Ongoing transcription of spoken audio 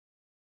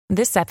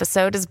This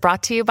episode is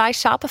brought to you by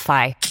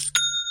Shopify.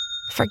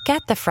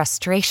 Forget the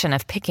frustration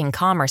of picking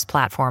commerce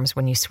platforms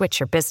when you switch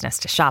your business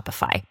to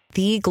Shopify,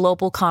 the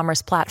global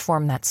commerce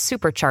platform that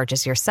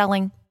supercharges your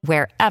selling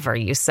wherever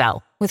you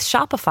sell. With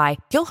Shopify,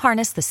 you'll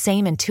harness the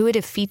same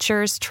intuitive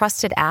features,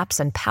 trusted apps,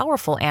 and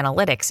powerful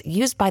analytics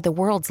used by the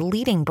world's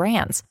leading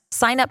brands.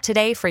 Sign up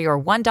today for your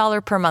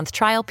 $1 per month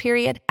trial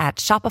period at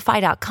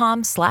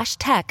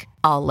shopify.com/tech,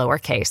 all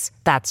lowercase.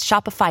 That's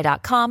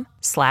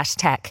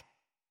shopify.com/tech.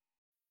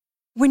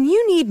 When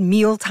you need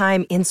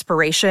mealtime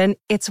inspiration,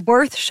 it's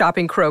worth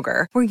shopping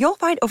Kroger, where you'll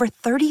find over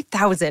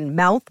 30,000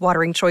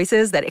 mouth-watering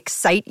choices that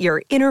excite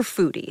your inner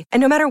foodie. And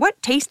no matter what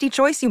tasty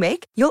choice you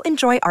make, you'll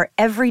enjoy our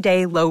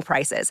everyday low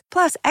prices,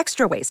 plus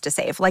extra ways to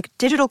save, like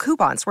digital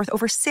coupons worth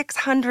over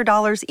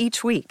 $600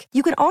 each week.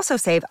 You can also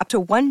save up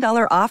to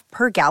 $1 off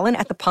per gallon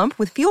at the pump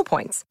with fuel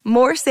points.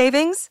 More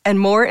savings and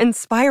more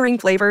inspiring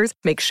flavors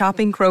make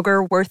shopping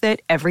Kroger worth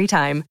it every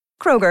time.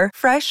 Kroger,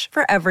 fresh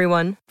for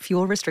everyone.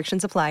 Fuel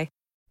restrictions apply.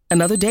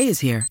 Another day is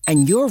here,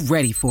 and you're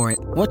ready for it.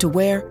 What to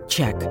wear?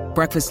 Check.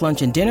 Breakfast,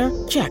 lunch, and dinner?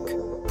 Check.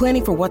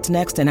 Planning for what's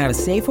next and how to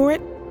save for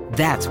it?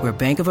 That's where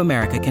Bank of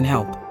America can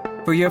help.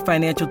 For your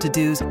financial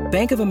to-dos,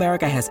 Bank of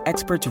America has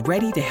experts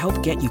ready to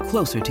help get you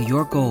closer to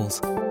your goals.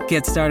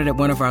 Get started at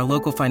one of our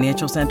local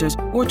financial centers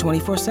or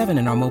 24/7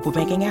 in our mobile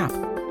banking app.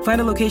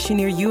 Find a location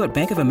near you at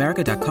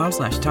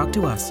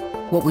bankofamerica.com/talktous.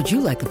 What would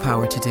you like the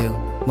power to do?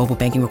 Mobile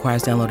banking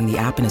requires downloading the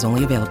app and is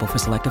only available for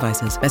select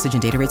devices. Message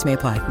and data rates may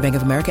apply. Bank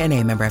of America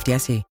NA, member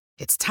FDIC.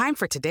 It's time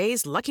for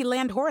today's Lucky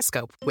Land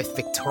horoscope with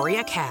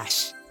Victoria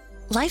Cash.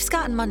 Life's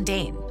gotten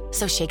mundane,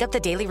 so shake up the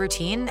daily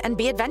routine and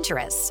be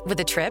adventurous with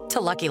a trip to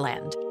Lucky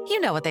Land.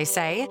 You know what they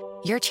say,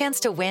 your chance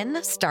to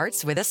win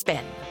starts with a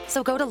spin.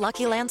 So go to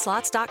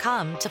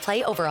LuckyLandSlots.com to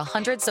play over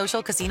 100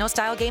 social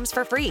casino-style games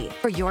for free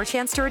for your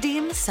chance to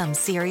redeem some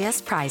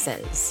serious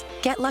prizes.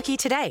 Get lucky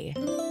today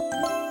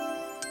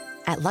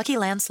at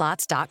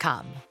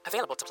LuckyLandSlots.com.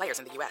 Available to players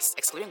in the U.S.,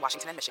 excluding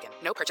Washington and Michigan.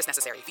 No purchase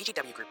necessary.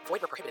 VGW Group.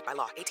 Void where prohibited by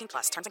law.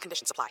 18+. Terms and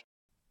conditions apply.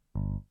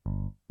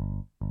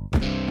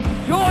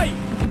 Joy!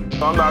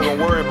 I'm not going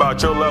to worry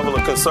about your level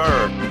of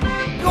concern.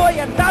 Joy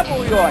and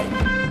double joy!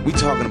 We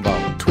talking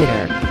about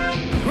Twitter.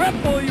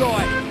 Triple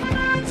joy!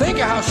 Think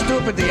of how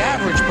stupid the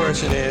average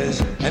person is,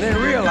 and then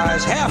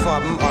realize half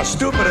of them are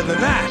stupider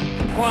than that.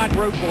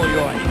 Quadruple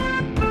joy!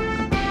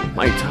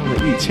 Mike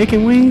Tomlin eat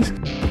chicken wings?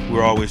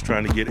 We're always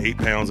trying to get 8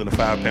 pounds in a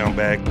 5-pound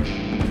bag.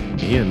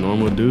 He a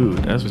normal dude.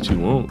 That's what you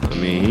want. I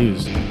mean, he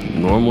was a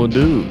normal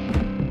dude.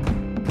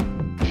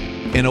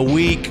 In a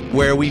week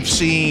where we've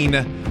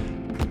seen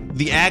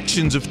the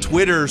actions of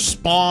Twitter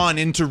spawn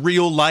into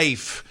real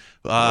life,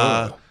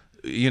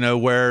 you know,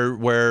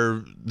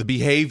 where the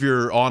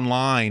behavior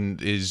online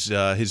is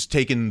has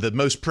taken the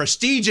most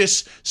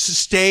prestigious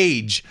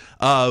stage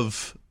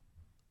of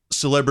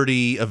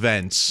celebrity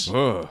events.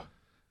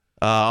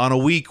 On a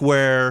week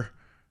where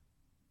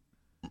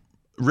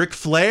Ric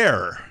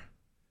Flair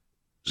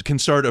can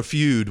start a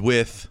feud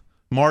with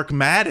Mark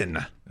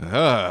Madden.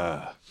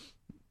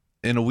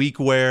 In a week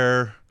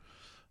where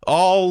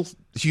all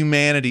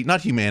humanity,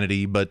 not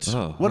humanity, but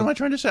what am I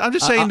trying to say? I'm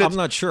just saying that I'm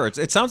not sure.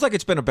 It sounds like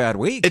it's been a bad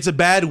week. It's a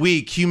bad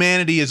week.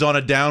 Humanity is on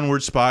a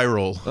downward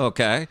spiral.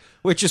 Okay.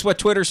 Which is what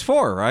Twitter's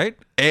for, right?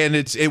 And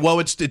it's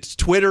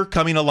Twitter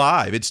coming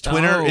alive. It's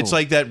Twitter. Oh. It's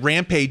like that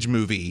Rampage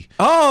movie.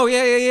 Oh,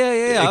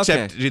 yeah.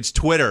 Except it's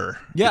Twitter.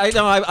 Yeah,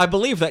 I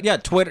believe that. Yeah,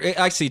 Twitter.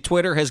 I see.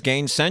 Twitter has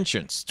gained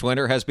sentience.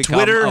 Twitter has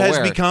become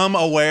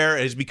aware.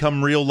 Has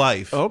become real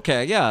life.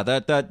 Okay, yeah.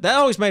 That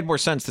always made more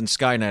sense than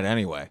Skynet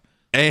anyway.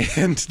 And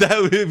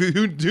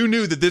who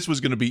knew that this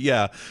was going to be?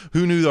 Yeah,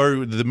 who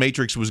knew the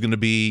Matrix was going to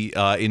be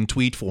in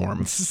tweet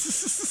form?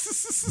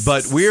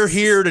 But we're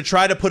here to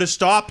try to put a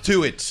stop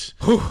to it.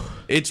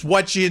 It's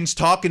what Yinz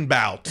talking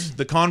about,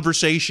 the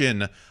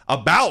conversation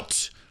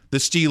about the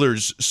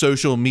Steelers'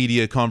 social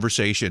media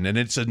conversation, and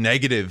it's a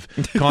negative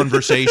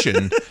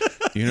conversation.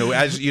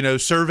 As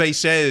survey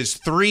says,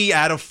 3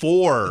 out of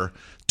 4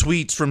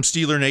 tweets from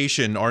Steeler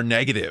Nation are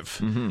negative.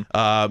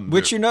 Mm-hmm.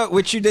 Which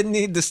you didn't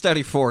need the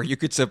study for. You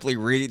could simply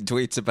read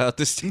tweets about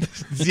the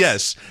Steelers.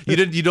 Yes,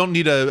 you don't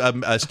need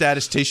a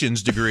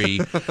statistician's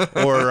degree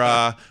or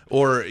a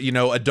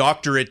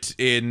doctorate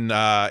in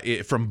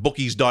from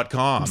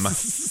bookies.com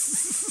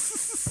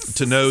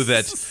to know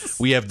that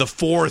we have the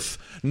 4th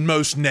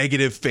most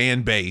negative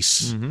fan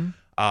base. Mm-hmm.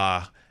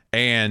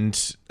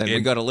 And we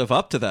got to live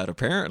up to that,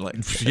 apparently.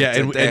 Yeah,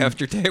 and day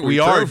after day. We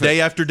are day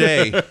after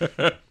day.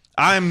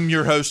 I'm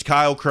your host,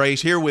 Kyle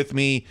Craze. Here with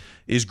me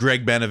is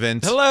Greg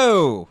Benevent.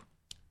 Hello.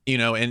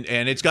 And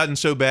it's gotten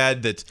so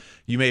bad that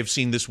you may have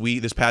seen this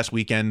past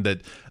weekend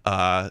that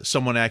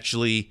someone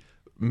actually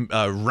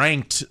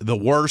ranked the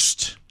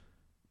worst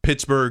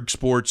Pittsburgh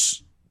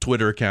sports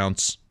Twitter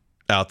accounts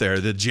out there,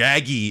 the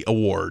Jaggy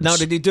Awards. Now,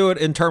 did he do it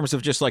in terms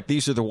of just like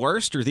these are the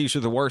worst, or these are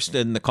the worst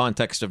in the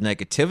context of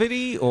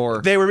negativity,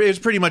 or it was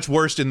pretty much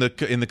worst in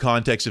the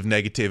context of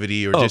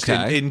negativity, or just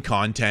in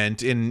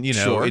content, in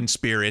in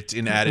spirit,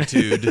 in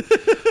attitude.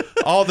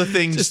 all the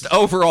things. Just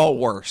overall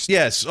worst.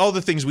 Yes, all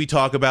the things we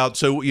talk about.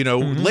 So,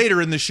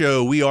 later in the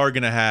show, we are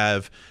going to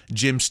have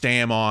Jim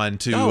Stam on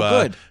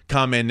to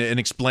come in and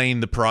explain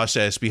the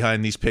process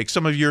behind these picks.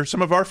 Some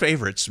of our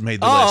favorites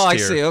made the list here. Oh, I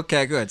see.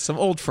 Okay, good. Some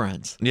old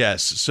friends.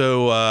 Yes.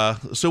 So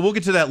we'll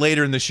get to that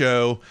later in the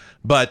show.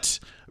 But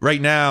right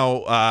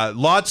now,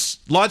 lots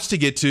to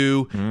get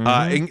to,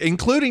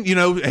 including,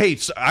 hey,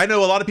 I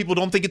know a lot of people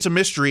don't think it's a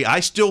mystery.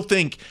 I still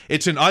think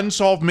it's an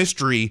unsolved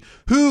mystery.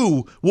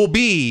 Who will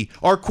be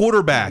our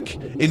quarterback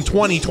in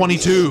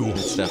 2022?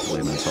 It's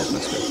definitely an unsolved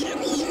mystery.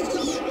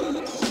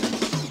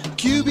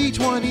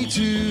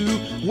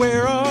 QB22,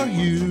 where are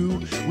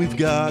you? We've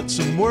got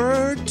some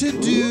work to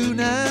do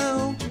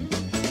now.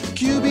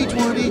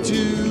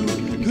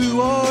 QB22, who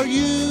are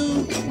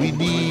you? We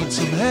need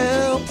some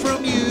help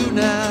from you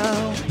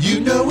now.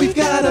 We've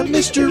got a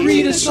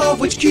mystery to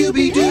solve. Which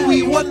QB do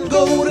we want,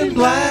 gold and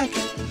black?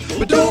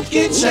 But don't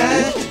get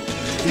sad.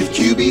 If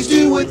QBs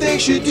do what they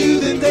should do,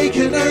 then they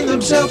can earn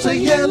themselves a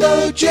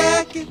yellow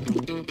jacket.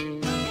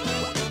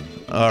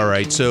 All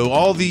right, so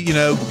all the,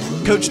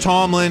 Coach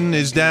Tomlin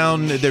is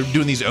down. They're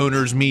doing these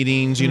owners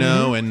meetings,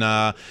 and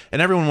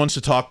everyone wants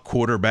to talk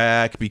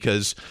quarterback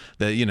because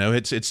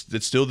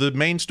it's still the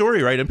main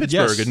story, right? In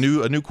Pittsburgh, yes. a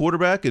new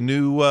quarterback, a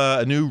new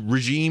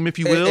regime, if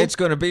you will. It's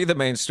going to be the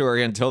main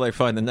story until they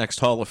find the next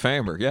Hall of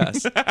Famer.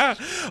 Yes.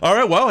 All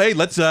right. Well, hey,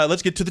 let's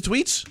get to the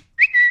tweets.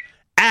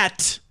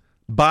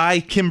 By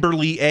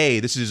Kimberly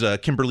A. This is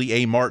Kimberly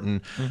A.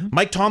 Martin.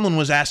 Mike Tomlin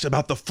was asked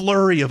about the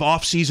flurry of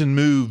offseason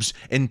moves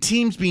and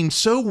teams being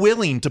so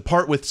willing to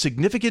part with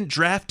significant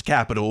draft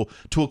capital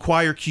to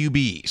acquire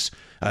QBs.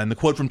 And the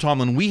quote from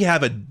Tomlin, "We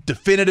have a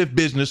definitive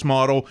business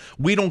model.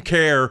 We don't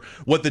care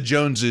what the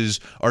Joneses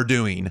are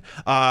doing."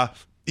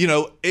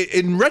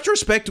 In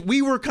retrospect,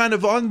 we were kind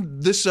of on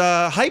this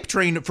hype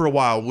train for a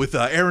while with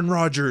Aaron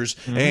Rodgers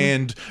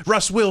and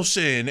Russ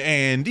Wilson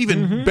and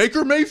even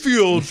Baker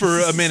Mayfield for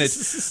a minute.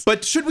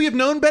 But should we have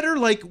known better?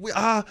 Like,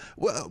 the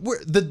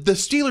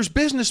Steelers'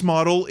 business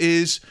model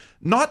is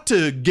not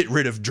to get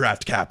rid of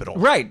draft capital.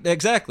 Right,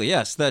 exactly,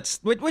 yes.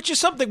 Which is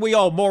something we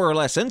all more or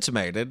less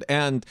intimated.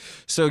 And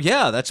so,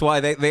 that's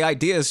why the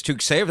idea is to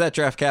save that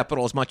draft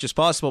capital as much as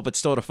possible, but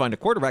still to find a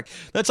quarterback.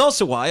 That's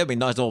also why,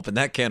 not to open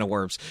that can of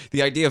worms,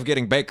 the idea of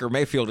getting Baker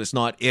Mayfield is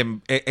not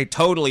a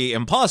totally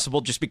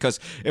impossible, just because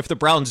if the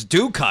Browns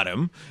do cut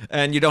him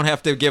and you don't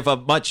have to give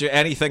up much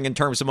anything in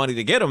terms of money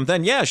to get him,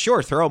 then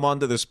sure, throw him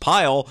onto this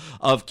pile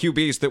of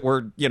QBs that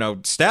we're,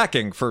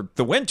 stacking for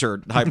the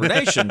winter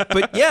hibernation.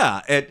 But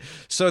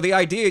so the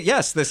idea,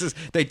 yes,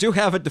 they do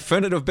have a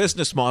definitive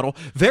business model.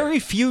 Very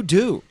few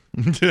do.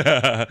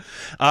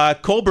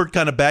 Colbert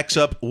kind of backs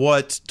up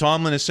what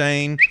Tomlin is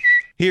saying.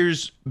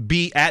 Here's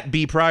B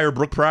Pryor,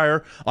 Brooke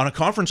Pryor. On a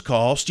conference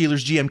call,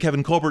 Steelers GM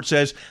Kevin Colbert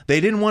says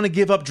they didn't want to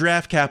give up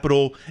draft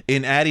capital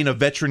in adding a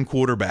veteran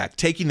quarterback,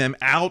 taking them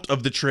out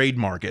of the trade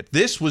market.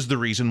 This was the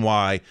reason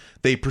why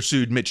they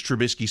pursued Mitch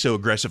Trubisky so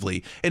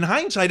aggressively. In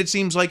hindsight, it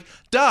seems like,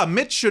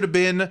 Mitch should have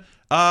been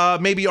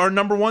maybe our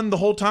number one the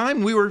whole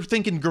time. We were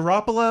thinking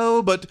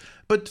Garoppolo, but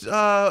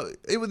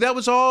that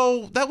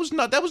was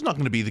not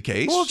going to be the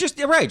case. Well, just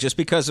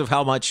because of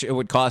how much it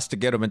would cost to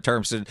get him in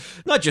terms of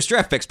not just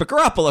draft picks, but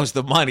Garoppolo's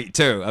the money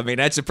too.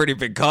 That's a pretty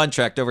big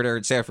contract over there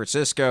in San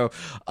Francisco.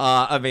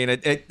 I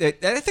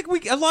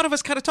think a lot of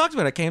us kind of talked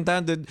about it. It came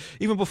down to,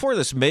 even before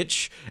this,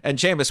 Mitch and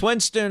Jameis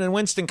Winston, and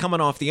Winston coming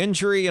off the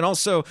injury, and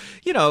also,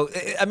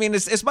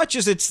 as much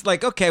as it's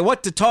like, okay,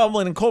 what did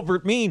Tomlin and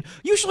Colbert mean?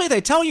 Usually they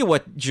tell you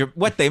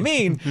what they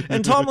mean,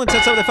 and Tomlin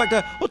said something like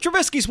that. Well,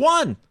 Trubisky's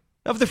won.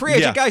 Of the free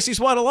agent guys, he's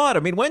won a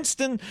lot.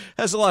 Winston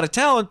has a lot of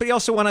talent, but he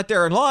also went out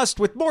there and lost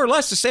with more or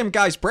less the same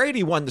guys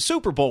Brady won the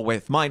Super Bowl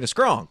with, minus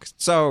Gronk.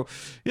 So,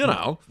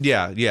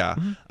 Yeah.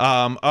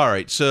 All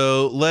right,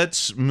 so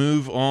let's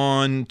move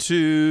on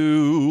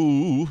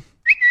to,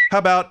 how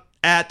about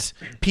at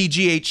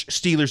PGH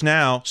Steelers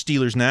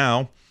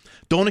Now.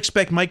 Don't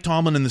expect Mike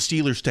Tomlin and the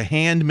Steelers to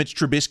hand Mitch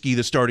Trubisky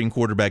the starting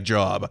quarterback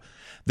job.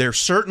 There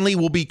certainly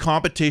will be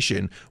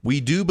competition.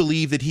 We do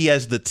believe that he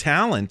has the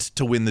talent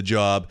to win the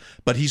job,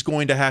 but he's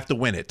going to have to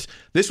win it.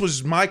 This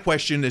was my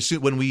question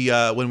when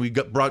we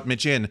brought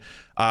Mitch in.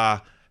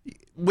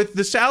 With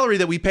the salary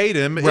that we paid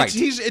him, right.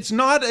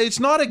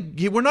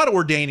 We're not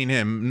ordaining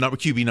him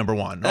QB number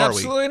one, are we?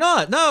 Absolutely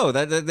not. No,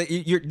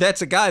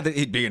 that's a guy that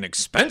he'd be an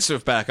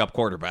expensive backup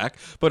quarterback.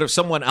 But if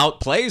someone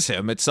outplays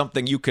him, it's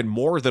something you can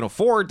more than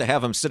afford to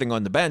have him sitting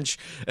on the bench.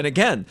 And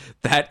again,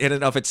 that in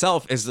and of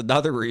itself is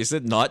another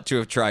reason not to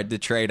have tried to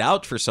trade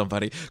out for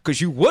somebody,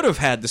 because you would have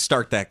had to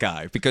start that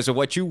guy because of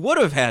what you would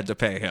have had to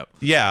pay him.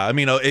 Yeah,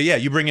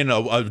 you bring in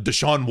a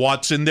Deshaun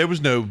Watson. There was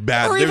no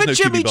bad. Or there even was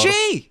no Jimmy QB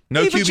G.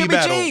 No even QB Jimmy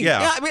battle. G.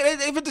 Yeah.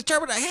 Even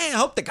determined, hey, I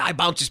hope the guy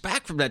bounces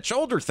back from that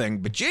shoulder thing,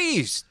 but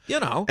geez,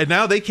 And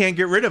now they can't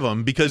get rid of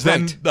him because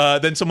then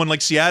someone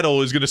like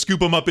Seattle is going to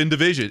scoop him up in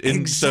division. And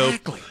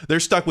exactly. So they're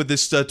stuck with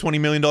this $20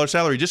 million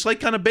salary, just like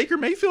kind of Baker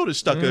Mayfield is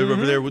stuck over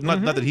there.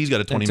 Not that he's got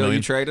a $20 Until million.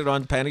 You traded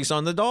on pennies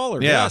on the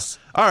dollar. Yeah. Yes.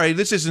 All right,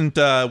 this isn't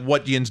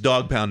what Yinz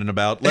dog pounding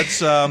about.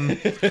 Let's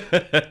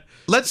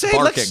let's say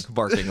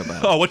barking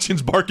about. Oh, what's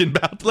Yinz barking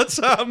about? Let's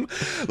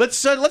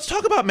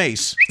talk about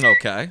Mace.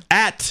 Okay.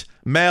 At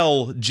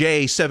Mel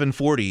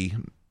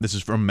J740. This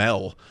is from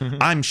Mel.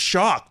 I'm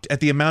shocked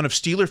at the amount of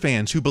Steeler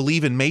fans who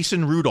believe in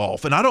Mason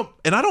Rudolph, and I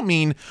don't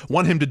mean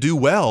want him to do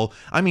well.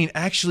 I mean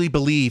actually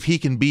believe he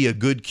can be a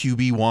good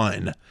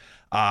QB1.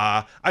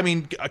 I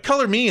mean,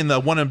 color me in the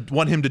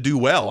want him to do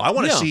well. I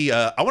want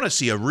to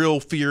see a real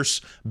fierce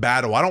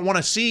battle. I don't want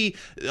to see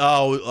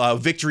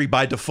victory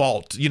by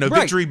default.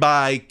 Victory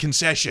by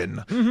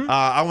concession.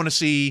 I want to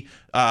see.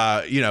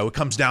 It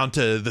comes down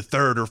to the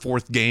third or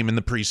fourth game in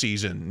the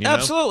preseason.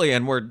 Absolutely,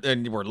 and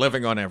we're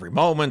living on every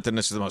moment, and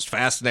this is the most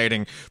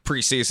fascinating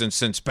preseason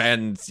since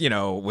Ben,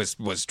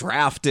 was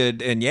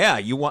drafted. And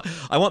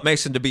I want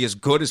Mason to be as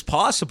good as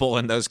possible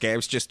in those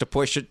games, just to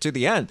push it to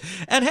the end.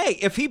 And hey,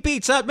 if he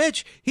beats out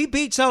Mitch, he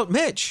beats out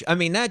Mitch. I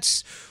mean,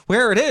 that's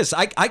where it is.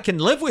 I can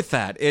live with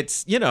that.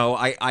 It's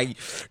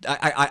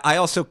I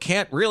also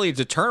can't really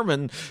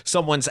determine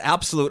someone's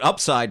absolute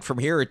upside from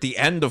here at the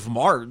end of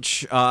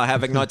March,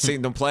 having not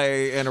seen them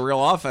play in a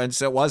real offense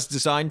that was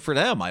designed for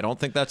them. I don't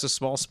think that's a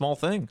small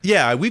thing.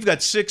 Yeah, we've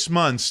got 6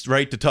 months,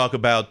 right, to talk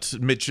about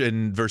Mitch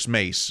and versus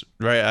Mace,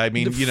 right? I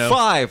mean,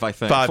 5, I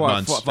think. 5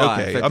 months.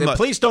 Five. Okay.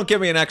 Please don't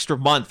give me an extra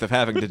month of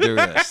having to do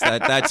this.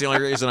 That's the only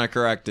reason I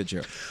corrected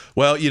you.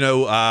 Well,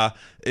 we're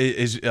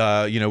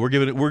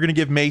going to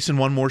give Mason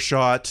one more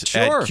shot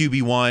at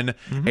QB1,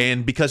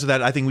 and because of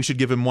that, I think we should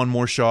give him one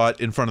more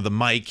shot in front of the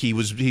mic. He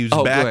was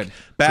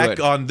back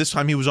on this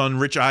time. He was on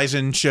Rich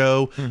Eisen's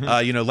show.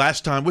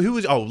 Last time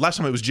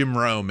it was Jim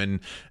Rome, and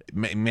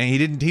man, he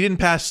didn't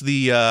pass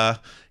the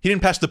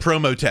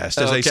promo test,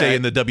 as they say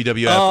in the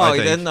WWF. I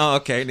think. He didn't. Oh,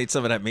 okay. Need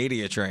some of that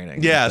media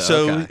training. Yeah.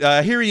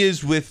 Here he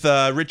is with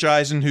Rich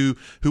Eisen, who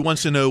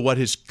wants to know what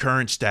his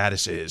current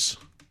status is.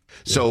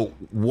 So,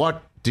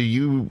 what do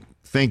you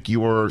think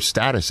your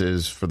status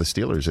is for the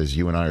Steelers as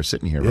you and I are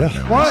sitting here right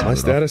now? My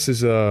status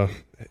is,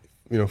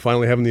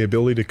 finally having the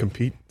ability to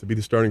compete to be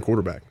the starting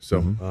quarterback.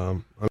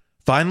 So,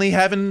 finally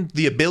having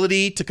the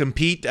ability to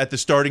compete at the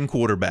starting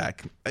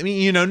quarterback. I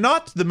mean,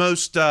 not the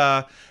most.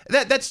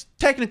 That's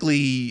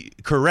technically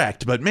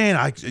correct, but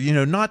man,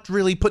 not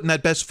really putting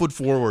that best foot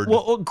forward.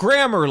 Well,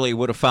 Grammarly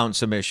would have found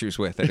some issues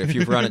with it if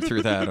you've run it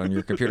through that on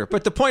your computer.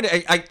 But the point,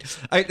 I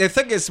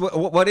think is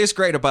what is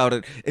great about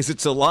it is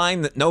it's a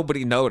line that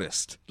nobody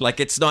noticed. Like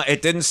it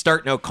didn't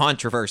start no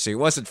controversy. It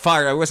wasn't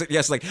fired. I wasn't.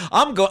 Yes, like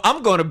I'm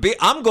going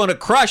to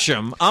crush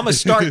him. I'm gonna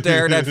start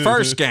there that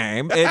first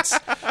game.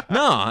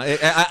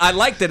 I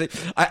liked it.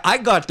 I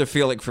got the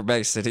feeling from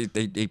Mace that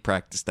he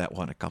practiced that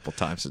one a couple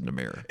times in the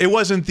mirror. It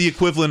wasn't the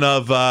equivalent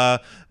of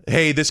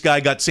hey, this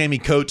guy got Sammy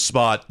Coates'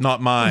 spot,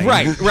 not mine.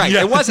 Right.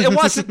 Yeah. It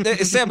wasn't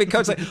Sammy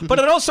Coates, but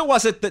it also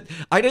wasn't that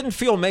I didn't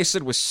feel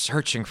Mason was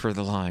searching for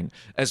the line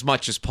as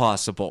much as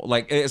possible.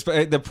 Like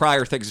the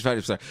prior things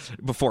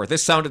before,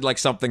 this sounded like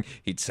something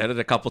he'd said it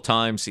a couple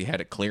times. He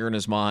had it clear in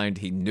his mind.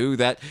 He knew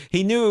that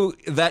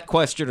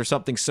question or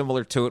something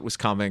similar to it was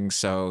coming,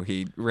 so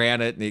he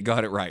ran it and he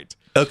got it right.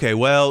 Okay,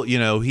 well,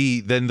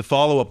 then the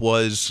follow-up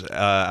was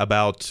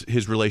about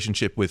his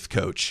relationship with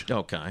Coach.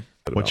 Okay.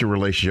 What's your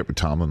relationship with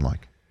Tomlin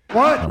like?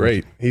 What?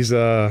 Great. He's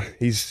had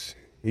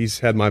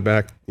my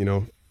back,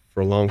 for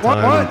a long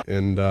time,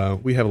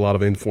 and we have a lot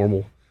of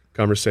informal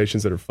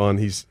conversations that are fun.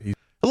 He's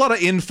a lot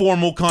of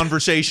informal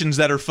conversations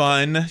that are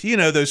fun.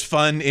 Those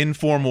fun,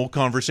 informal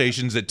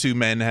conversations that two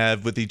men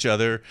have with each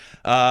other.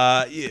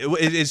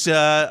 Is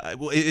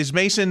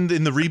Mason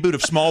in the reboot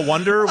of Small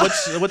Wonder?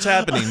 What's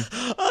happening?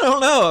 I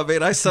don't know. I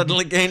mean, I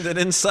suddenly gained an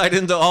insight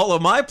into all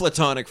of my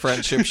platonic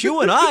friendships.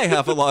 You and I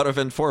have a lot of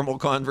informal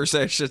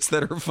conversations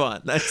that are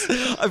fun. I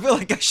feel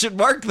like I should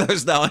mark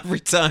those now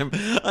every time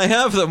I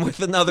have them with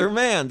another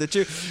man.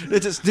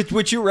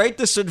 Would you rate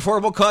this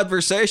informal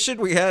conversation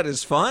we had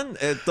as fun?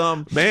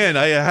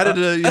 Man,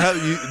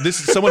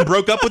 someone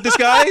broke up with this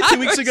guy 2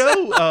 weeks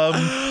ago?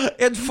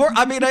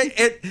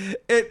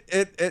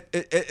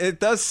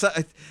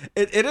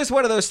 It is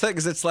one of those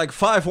things. It's like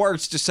 5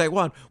 words to say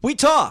one. We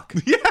talk.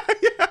 Yeah.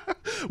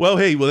 Well,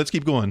 let's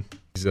keep going.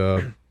 He's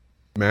a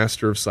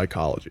master of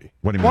psychology.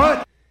 What do you mean?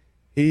 What?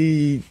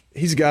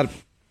 He's got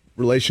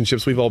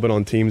relationships. We've all been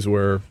on teams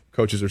where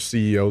coaches are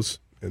CEOs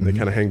and they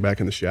kind of hang back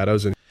in the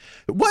shadows. And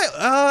what?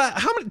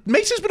 How many?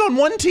 Mason's been on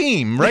one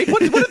team, right?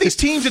 What are these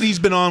teams that he's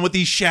been on with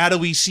these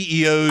shadowy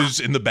CEOs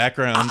in the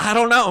background? I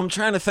don't know. I'm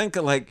trying to think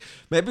of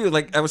maybe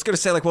I was going to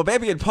say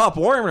maybe in Pop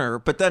Warner,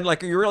 but then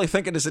you're really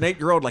thinking as an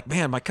 8-year-old,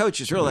 man, my coach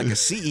is really like a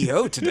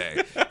CEO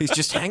today. He's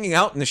just hanging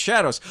out in the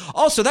shadows.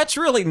 Also, that's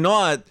really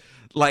not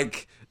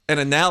an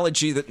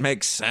analogy that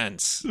makes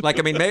sense.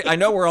 I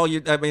know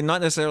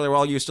not necessarily we're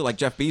all used to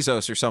Jeff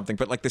Bezos or something,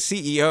 but the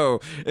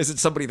CEO isn't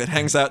somebody that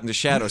hangs out in the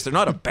shadows. They're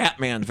not a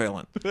Batman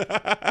villain. No,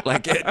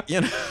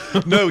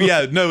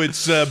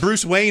 it's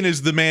Bruce Wayne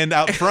is the man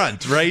out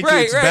front, right?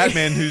 It's right.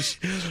 Batman who's.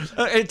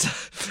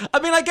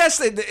 I guess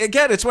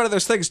again, it's one of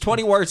those things.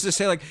 20 words to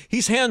say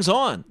he's hands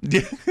on.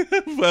 Yeah.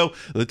 Well,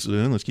 let's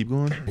keep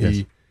going.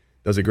 He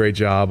does a great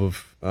job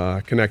of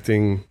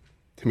connecting.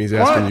 Tim, he's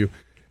asking you.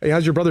 hey,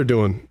 how's your brother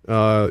doing?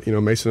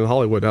 Mason in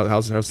Hollywood.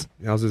 How's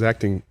his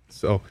acting?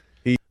 So.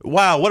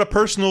 Wow, what a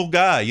personal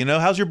guy.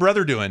 How's your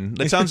brother doing?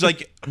 That sounds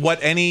like what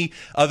any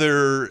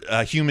other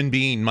human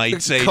being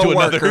might say to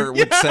another. Coworker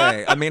would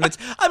say.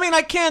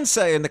 I can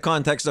say in the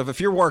context of if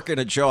you're working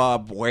a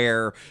job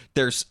where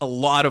there's a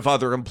lot of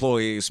other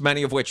employees,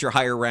 many of which are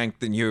higher ranked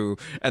than you,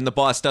 and the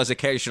boss does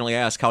occasionally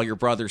ask how your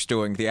brother's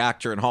doing, the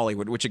actor in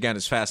Hollywood, which again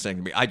is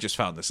fascinating to me. I just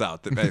found this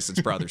out, that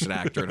Mason's brother's an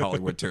actor in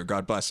Hollywood too.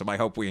 God bless him. I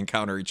hope we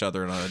encounter each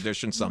other in an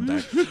audition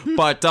someday.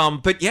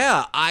 But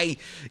yeah, I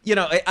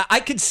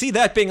could see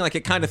that being like a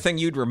kind of thing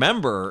you'd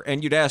remember,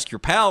 and you'd ask your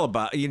pal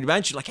about. You'd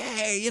mention like,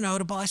 hey,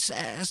 the boss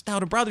asked how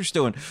the brother's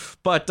doing.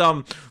 But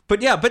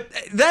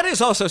that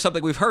is also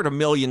something we've heard a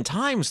million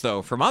times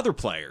though from other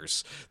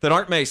players that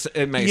aren't Mason,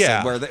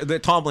 where the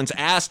Tomlin's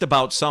asked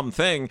about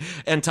something,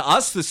 and to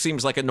us this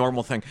seems like a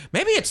normal thing.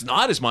 Maybe it's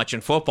not as much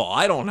in football.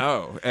 I don't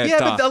know.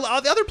 But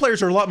the other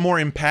players are a lot more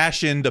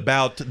impassioned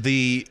about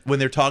when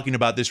they're talking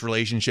about this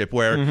relationship.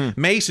 Where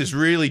Mace is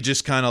really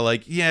just kind of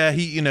like, he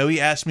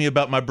asked me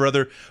about my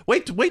brother.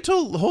 Wait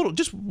till hold on,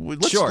 just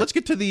let's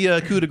get to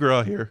the coup de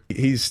grace here.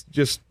 He's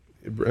just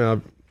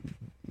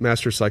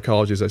master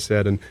psychology, as I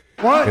said, and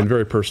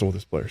very personal with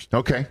his players.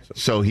 Okay,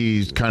 so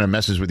he kind of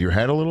messes with your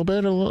head a little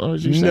bit,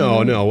 as you say?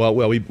 No.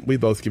 Well, we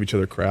both give each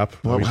other crap.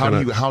 Well,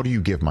 how do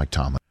you give Mike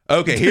Tomlin?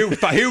 Okay, here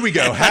we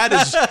go.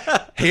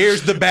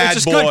 Here's the bad boy.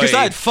 It's just good because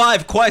I had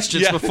 5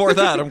 questions before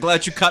that. I'm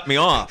glad you cut me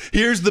off.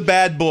 Here's the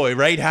bad boy,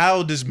 right?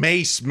 How does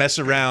Mace mess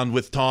around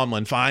with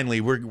Tomlin? Finally,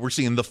 we're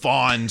seeing the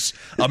fawns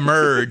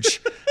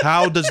emerge.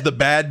 How does the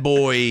bad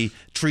boy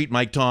treat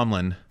Mike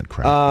Tomlin?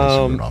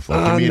 No,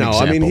 I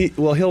mean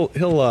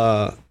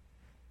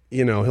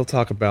he'll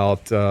talk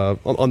about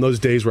on those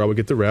days where I would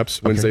get the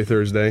reps, Wednesday,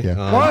 Thursday.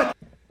 Yeah.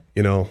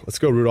 Let's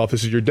go, Rudolph.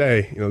 This is your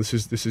day. This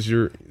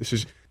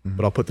is.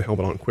 But I'll put the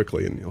helmet on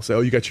quickly, and he'll say, "Oh,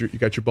 you got your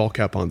ball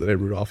cap on today,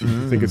 Rudolph.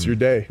 You think it's your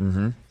day?"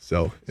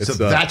 So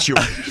that's your.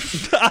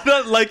 I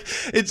don't like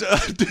it's.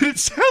 Dude, it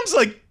sounds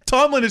like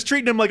Tomlin is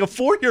treating him like a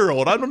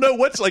 4-year-old. I don't know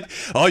what's like.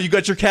 Oh, you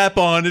got your cap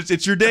on.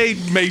 It's your day,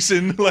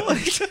 Mason.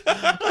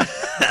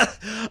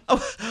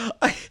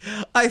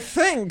 I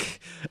think,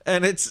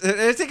 and it's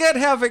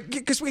again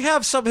because we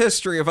have some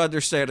history of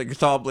understanding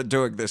Tomlin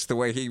doing this the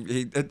way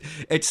he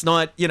it's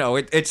not,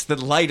 it's the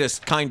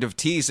lightest kind of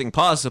teasing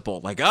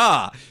possible. Like,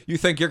 you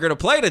think you're going to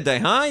play today,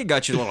 huh? You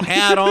got your little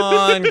hat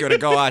on, going to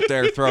go out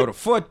there, throw the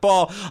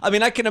football. I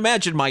mean, I can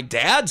imagine my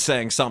dad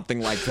saying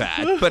something like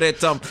that,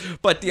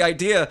 but the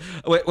idea,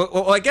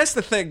 well, I guess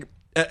the thing,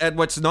 and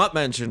what's not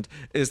mentioned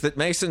is that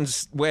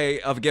Mason's way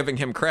of giving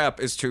him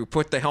crap is to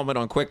put the helmet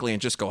on quickly and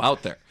just go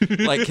out there.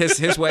 Like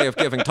his way of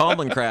giving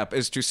Tomlin crap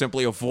is to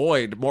simply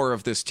avoid more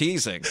of this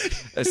teasing,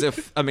 as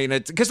if tell me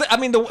if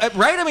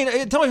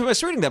I'm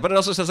misreading that, but it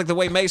also says like the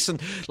way Mason,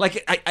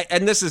 like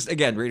and this is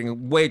again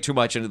reading way too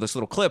much into this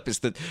little clip, is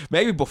that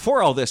maybe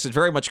before all this it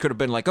very much could have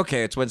been like,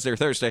 okay, it's Wednesday or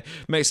Thursday,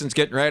 Mason's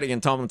getting ready,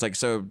 and Tomlin's like,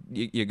 so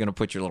you're gonna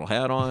put your little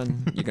hat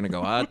on, you're gonna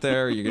go out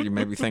there, you're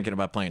maybe thinking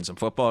about playing some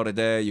football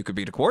today, you could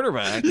be the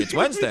quarterback. It's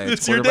Wednesday.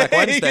 It's quarterback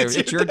Wednesday.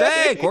 It's your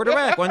day.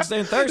 Quarterback Wednesday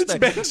and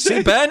Thursday.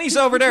 See, Ben, he's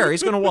over there.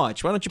 He's going to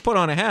watch. Why don't you put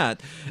on a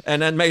hat?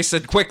 And then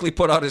Mason quickly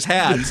put on his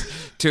hat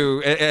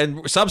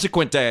and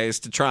subsequent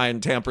days to try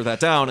and tamper that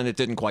down, and it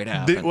didn't quite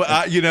happen.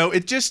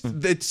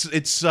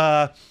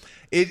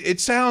 It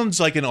sounds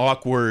like an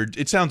awkward.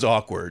 It sounds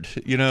awkward.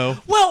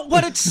 Well,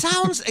 what it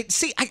sounds.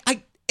 See,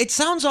 It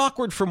sounds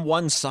awkward from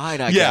one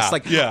side, I guess.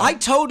 I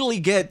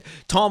totally get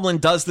Tomlin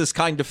does this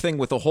kind of thing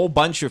with a whole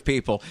bunch of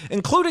people,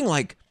 including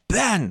like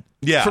Ben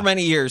for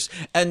many years,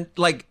 and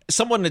like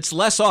someone that's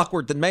less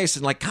awkward than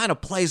Mason, like kind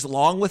of plays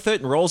along with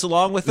it and rolls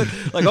along with it.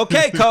 Like,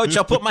 okay, coach,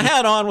 I'll put my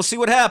hat on. We'll see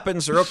what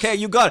happens. Or, okay,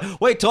 you got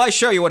it. Wait till I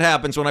show you what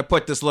happens when I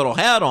put this little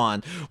hat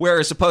on.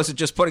 Whereas opposed to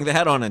just putting the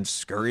hat on and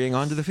scurrying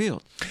onto the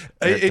field.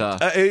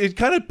 It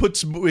kind of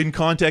puts in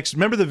context.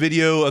 Remember the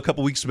video a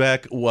couple weeks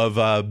back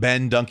of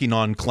Ben dunking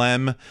on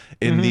Clem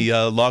in the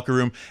locker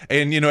room?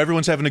 And,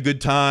 everyone's having a good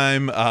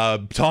time.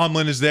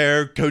 Tomlin is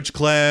there, Coach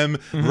Clem,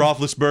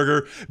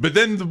 Roethlisberger. But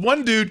then the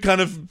one dude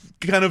kind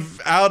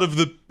of out of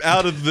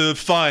the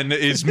fun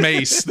is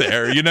Mace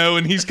there,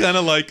 and he's kind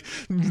of like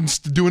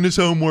doing his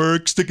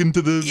homework, sticking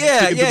to the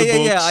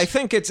books. I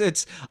think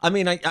it's. I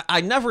mean,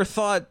 I never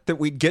thought that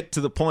we'd get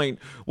to the point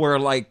where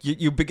like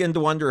you begin to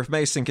wonder if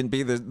Mason can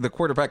be the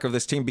quarterback of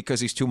this team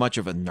because he's too much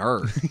of a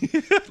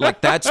nerd.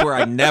 Like that's where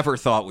I never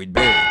thought we'd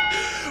be.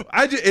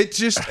 I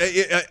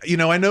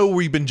know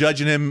we've been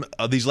judging him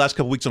these last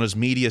couple weeks on his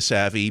media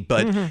savvy,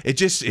 but it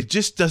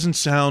just doesn't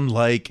sound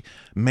like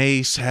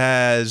Mace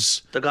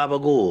has the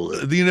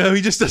gabagool.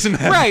 He just doesn't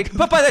have right.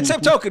 But by that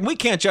same token, we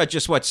can't judge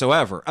us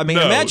whatsoever. I mean,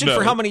 imagine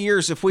for how many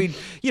years if we,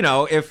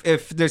 if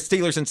the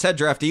Steelers instead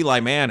draft Eli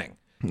Manning.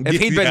 If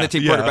he'd been the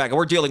team quarterback, and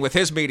we're dealing with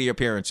his media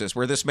appearances,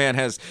 where this man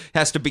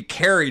has to be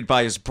carried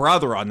by his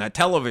brother on that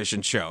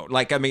television show.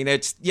 Like, I mean,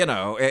 it's,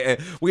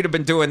 we'd have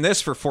been doing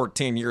this for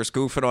 14 years,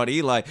 goofing on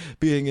Eli,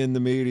 being in the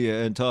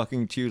media and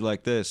talking to you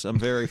like this. I'm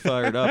very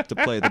fired up to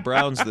play the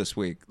Browns this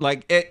week.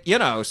 Like,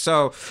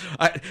 so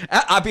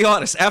I'll be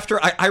honest, after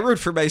I root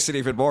for Mason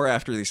even more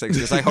after these things,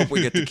 because I hope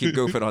we get to keep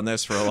goofing on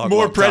this for a long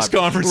press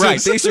time. conferences.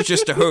 Right, these are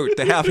just a hoot.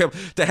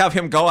 To have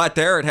him go out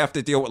there and have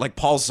to deal with like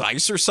Paul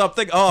Zeiss or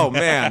something. Oh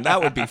man,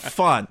 that would be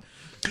fun.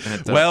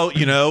 Well,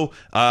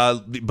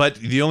 but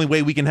the only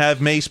way we can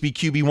have Mace be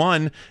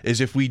QB1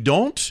 is if we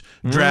don't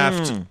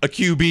draft a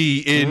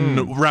QB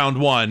in round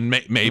one.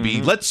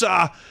 Maybe let's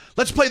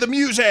play the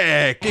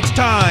music. It's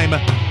time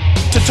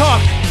to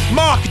talk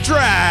mock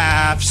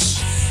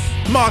drafts.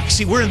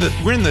 See, we're in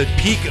the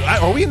peak.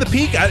 Are we in the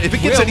peak? If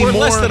it gets we're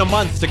less than a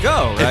month to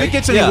go. Right? If it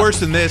gets any worse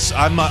than this,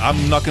 I'm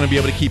not going to be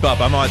able to keep up.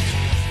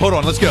 Hold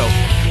on, let's go.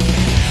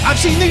 I've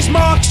seen these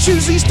mocks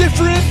choose these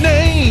different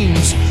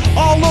names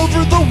all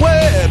over the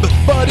web,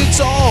 but it's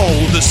all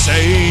the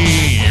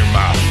same.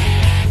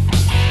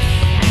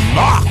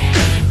 Mock.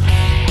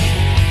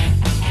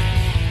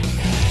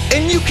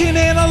 And you can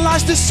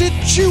analyze the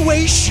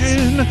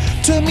situation.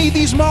 To me,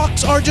 these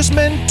mocks are just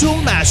mental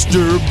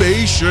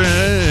masturbation.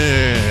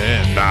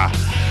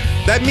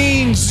 That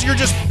means you're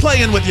just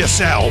playing with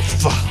yourself.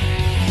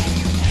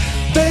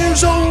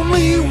 There's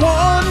only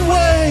one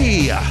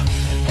way.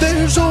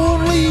 There's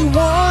only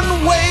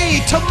one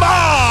way to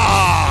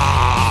mock.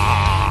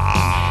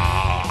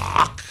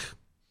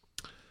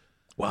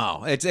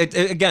 Wow.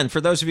 Again,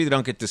 for those of you that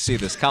don't get to see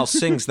this, Kyle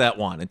sings that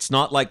one. It's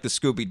not like the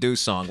Scooby-Doo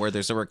song where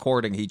there's a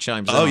recording he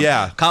chimes in. Oh,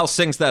 yeah. Kyle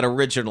sings that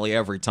originally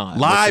every time.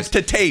 Live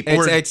to tape.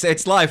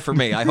 It's live for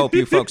me. I hope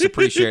you folks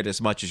appreciate it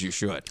as much as you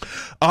should.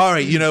 All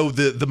right.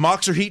 The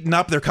mocks are heating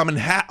up. They're coming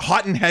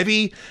hot and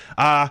heavy.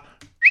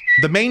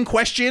 The main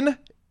question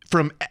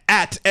from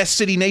at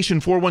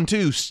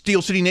SCityNation412,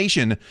 Steel City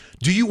Nation,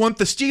 do you want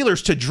the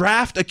Steelers to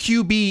draft a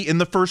QB in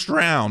the first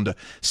round?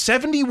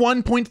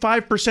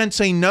 71.5%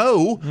 say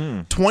no,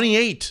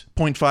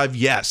 28.5%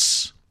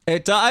 yes.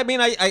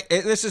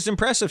 This is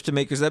impressive to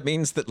me because that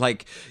means that,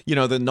 like, the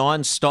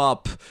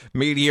nonstop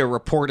media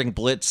reporting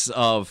blitz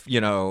of,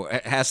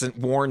 hasn't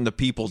worn the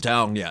people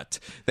down yet.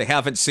 They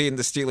haven't seen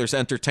the Steelers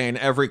entertain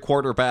every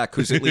quarterback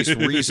who's at least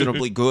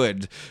reasonably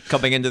good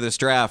coming into this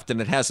draft,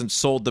 and it hasn't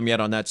sold them yet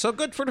on that. So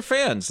good for the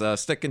fans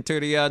sticking to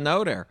the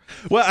no there.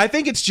 Well, I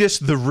think it's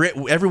just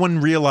everyone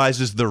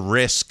realizes the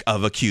risk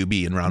of a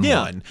QB in round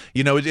one.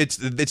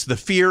 It's the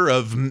fear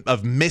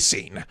of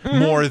missing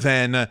more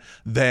than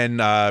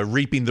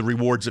reaping the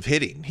rewards of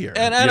hitting here.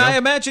 And I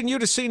imagine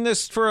you'd have seen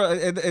this for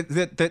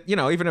that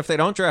even if they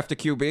don't draft a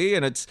QB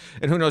and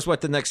who knows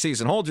what the next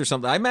season holds or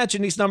something, I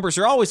imagine these numbers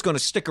are always going to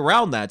stick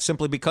around that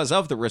simply because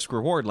of the risk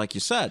reward, like you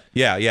said.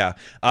 Yeah.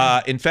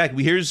 In fact,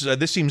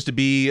 this seems to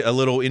be a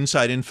little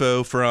inside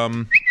info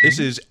from, this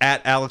is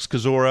at Alex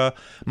Kozora.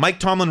 Mike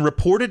Tomlin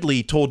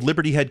reportedly told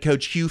Liberty head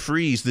coach Hugh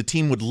Freeze the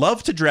team would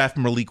love to draft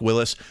Malik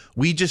Willis.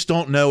 We just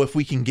don't know if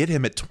we can get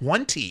him at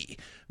 20.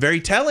 Very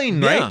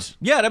telling, right?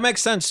 Yeah, that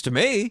makes sense to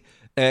me.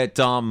 And it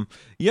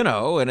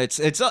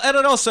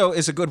also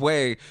is a good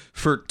way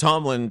for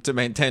Tomlin to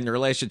maintain the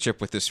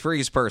relationship with this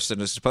Freeze person,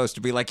 as opposed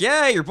to be like,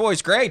 yeah, your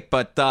boy's great,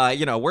 but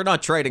we're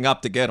not trading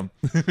up to get him.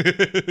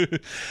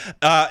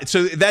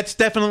 So that's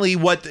definitely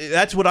what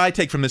I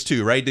take from this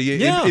too, right?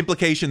 The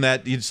implication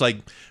that it's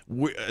like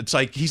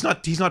he's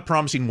not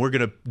promising we're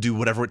gonna do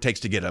whatever it takes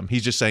to get him.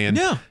 He's just saying,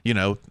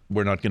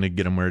 we're not gonna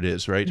get him where it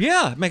is, right?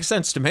 Yeah, it makes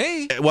sense to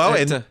me. Well,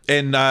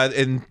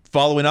 and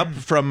following up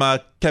from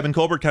Kevin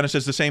Colbert kind of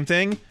says the same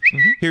thing.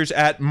 Here's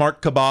at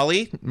Mark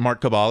Cabali,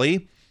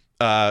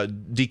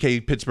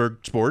 DK Pittsburgh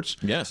Sports.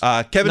 Yes.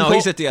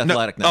 He's at The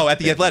Athletic now. Oh, at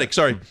The Athletic,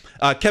 sorry.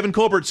 Kevin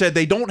Colbert said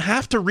they don't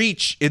have to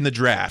reach in the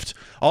draft.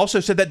 Also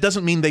said that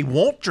doesn't mean they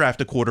won't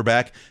draft a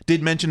quarterback.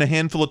 Did mention a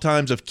handful of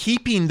times of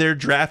keeping their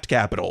draft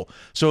capital.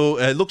 So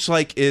it looks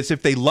like as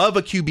if they love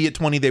a QB at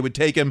 20, they would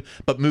take him,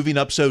 but moving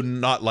up, so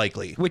not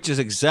likely. Which is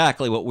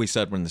exactly what we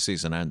said when the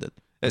season ended.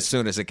 As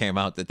soon as it came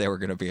out that they were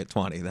going to be at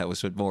 20, that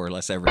was what more or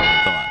less everyone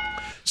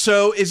thought.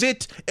 So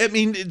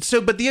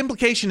but the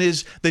implication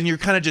is then you're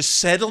kind of just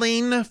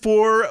settling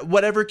for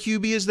whatever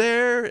QB is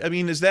there? I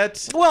mean, is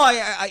that... Well,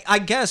 I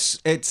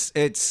guess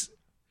it's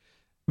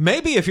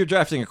maybe if you're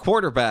drafting a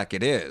quarterback,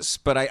 it is.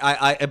 But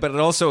but it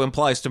also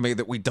implies to me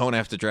that we don't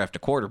have to draft a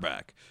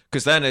quarterback.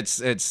 Because then it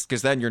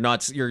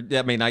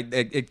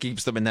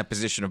keeps them in that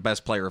position of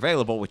best player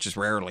available, which is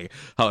rarely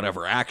how it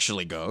ever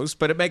actually goes.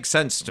 But it makes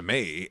sense to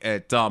me.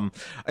 I don't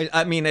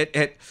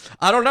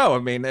know. I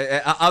mean,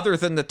 other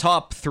than the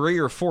top 3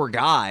 or 4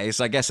 guys,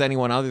 I guess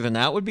anyone other than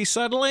that would be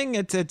settling.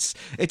 It's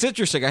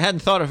interesting. I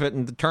hadn't thought of it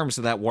in terms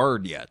of that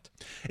word yet.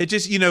 It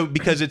just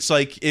because it's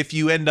like if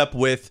you end up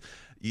with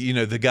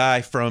the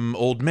guy from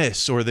Ole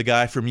Miss or the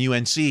guy from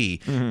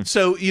UNC.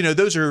 So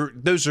those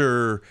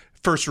are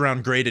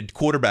first-round graded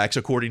quarterbacks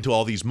according to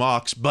all these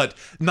mocks, but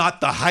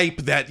not the hype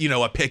that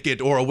a Pickett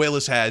or a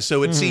Willis has.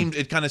 So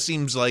it kind of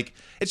seems like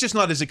it's just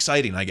not as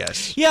exciting, I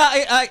guess. Yeah,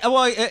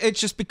 it's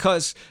just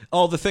because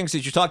all the things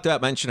that you talked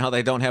about mention how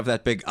they don't have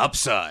that big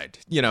upside.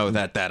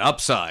 That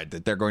upside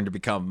that they're going to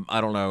become. I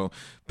don't know.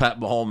 Pat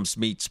Mahomes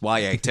meets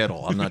Y.A.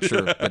 Tittle. I'm not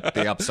sure what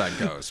the upside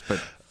goes,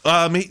 but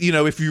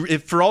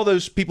if for all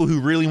those people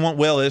who really want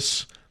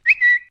Willis,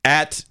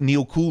 at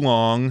Neil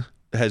Coulong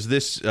has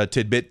this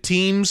tidbit: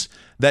 teams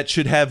that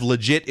should have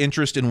legit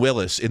interest in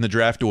Willis in the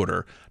draft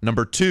order.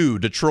 Number 2,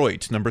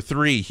 Detroit. Number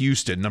 3,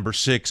 Houston. Number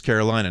 6,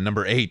 Carolina.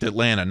 Number 8,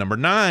 Atlanta. Number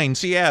 9,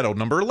 Seattle.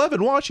 Number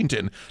 11,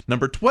 Washington.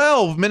 Number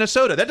 12,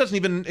 Minnesota. That doesn't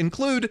even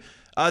include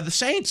the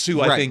Saints,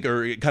 who I think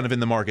are kind of in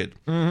the market.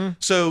 Mm-hmm.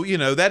 So,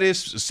 that is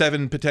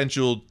 7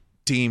 potential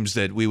teams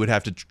that we would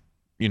have to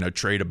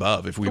trade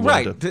above if we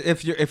wanted to.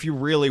 If you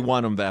really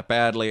want them that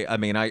badly. I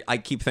mean, I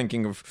keep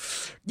thinking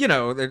of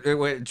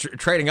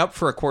trading up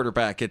for a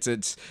quarterback.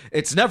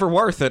 It's never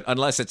worth it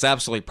unless it's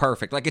absolutely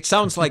perfect. Like, it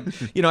sounds like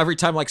every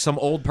time like some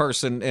old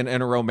person in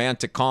a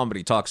romantic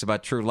comedy talks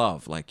about true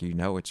love, like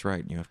it's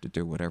right and you have to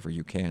do whatever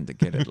you can to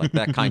get it, like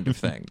that kind of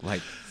thing.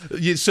 Like,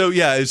 so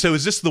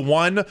is this the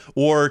one,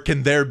 or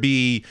can there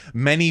be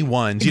many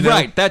ones?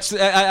 Right.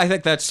 I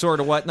think that's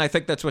sort of what, and I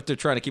think that's what they're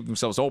trying to keep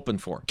themselves open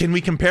for. Can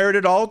we compare it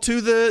at all to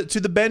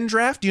the Ben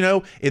draft?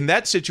 In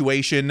that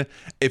situation,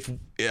 if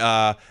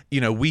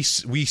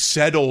we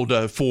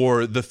settled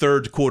for the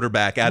third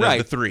quarterback out of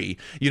the 3.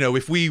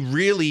 If we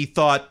really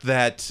thought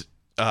that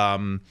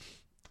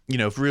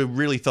if we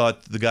really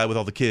thought the guy with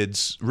all the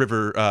kids,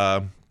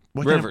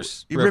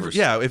 Rivers.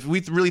 Yeah, if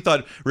we really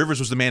thought Rivers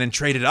was the man and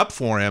traded up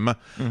for him,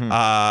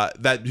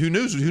 that who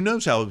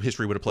knows how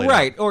history would have played out.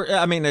 Right,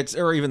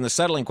 or even the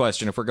settling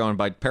question, if we're going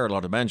by parallel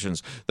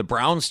dimensions, the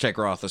Browns take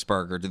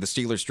Roethlisberger. Do the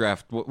Steelers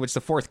draft, what's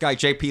the fourth guy,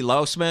 J.P.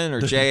 Lousman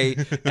or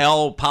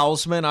J.L.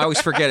 Paulsman? I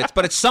always forget it,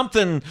 but it's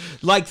something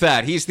like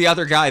that. He's the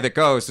other guy that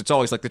goes. It's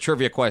always like the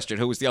trivia question,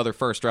 who was the other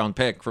first-round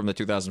pick from the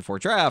 2004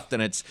 draft,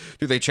 and it's,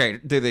 do they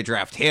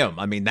draft him?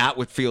 I mean, that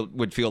would feel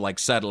like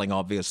settling,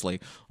 obviously,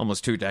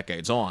 almost 2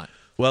 decades on.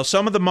 Well,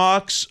 some of the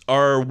mocks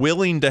are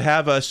willing to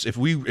have us, if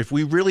we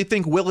really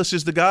think Willis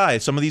is the guy,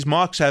 some of these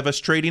mocks have us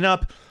trading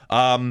up.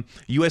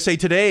 USA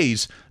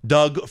Today's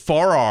Doug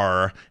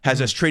Farrar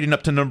has us trading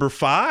up to number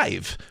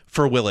 5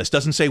 for Willis.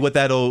 Doesn't say what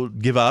that'll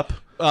give up.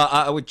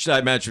 Which I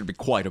imagine would be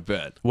quite a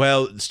bit.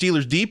 Well,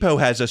 Steelers Depot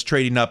has us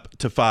trading up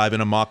to 5 in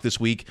a mock this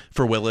week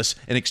for Willis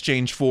in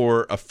exchange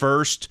for a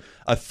first,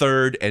 a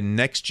third, and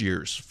next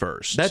year's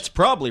first. That's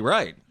probably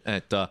right.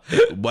 Well,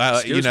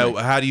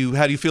 how do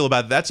you feel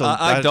about that?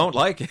 I don't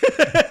like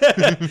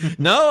it.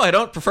 No, I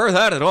don't prefer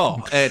that at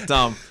all.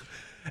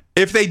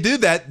 If they do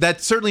that,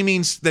 that certainly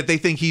means that they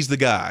think he's the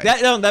guy.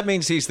 That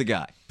means he's the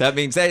guy. That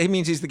means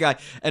he's the guy.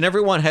 And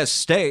everyone has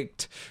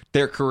staked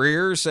their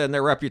careers and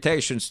their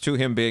reputations to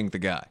him being the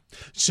guy.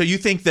 So you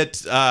think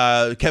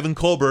that Kevin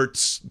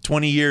Colbert's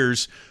 20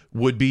 years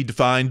would be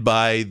defined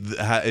by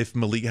how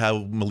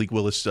Malik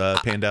Willis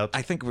panned out?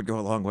 I think it would go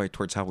a long way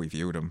towards how we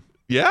viewed him.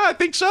 Yeah, I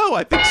think so.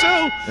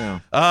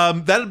 Yeah.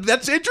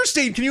 That's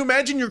interesting. Can you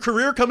imagine your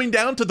career coming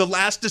down to the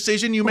last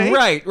decision you made?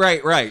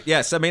 Right.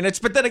 Yes. I mean,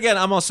 but then again,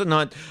 I'm also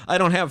not, I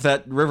don't have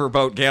that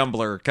riverboat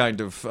gambler kind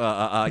of,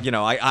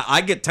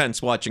 I get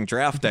tense watching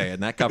draft day,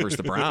 and that covers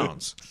the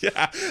Browns.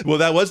 Yeah. Well,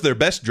 that was their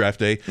best draft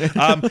day.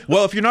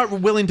 Well, if you're not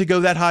willing to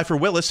go that high for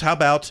Willis, how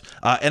about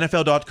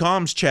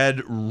NFL.com's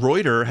Chad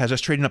Reuter has us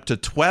trading up to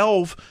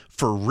 12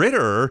 for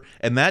Ritter,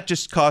 and that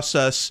just costs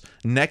us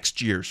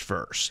next year's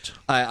first.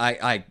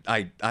 I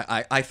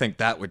think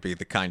that would be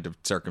the kind of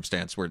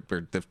circumstance where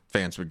the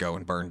fans would go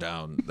and burn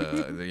down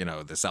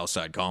the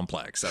Southside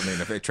complex. I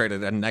mean, if they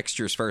traded a next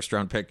year's first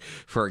round pick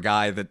for a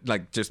guy that,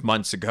 like, just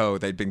months ago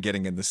they'd been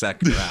getting in the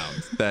second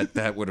round,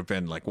 that would have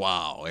been like,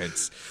 wow,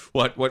 it's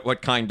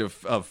what kind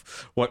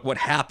of what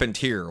happened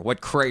here,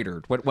 what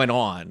cratered, what went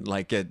on,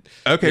 like it.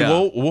 Okay,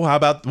 yeah. well, how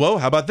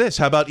about this?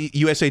 How about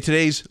USA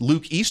Today's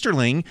Luke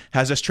Easterling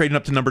has us trading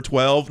up to number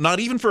 12,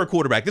 not even for a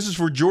quarterback. This is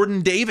for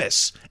Jordan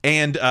Davis,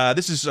 and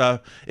this is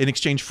in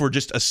exchange for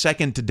just a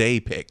second today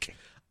pick.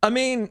 I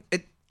mean,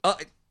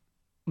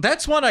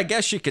 that's one I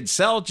guess you could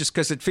sell, just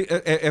because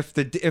if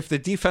the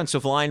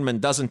defensive lineman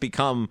doesn't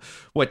become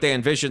what they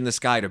envision this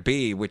guy to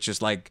be, which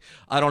is like,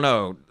 I don't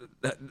know,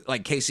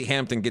 like Casey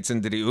Hampton gets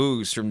into the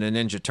ooze from the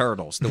Ninja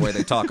Turtles, the way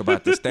they talk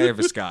about this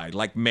Davis guy.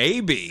 Like,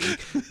 maybe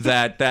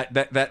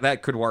that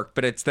could work,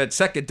 but it's that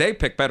second day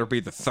pick better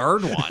be the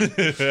third one, right,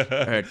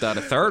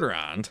 the third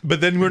round. But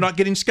then we're not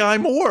getting Sky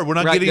Moore. We're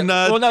not getting.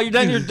 Well, no,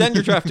 then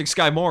you're drafting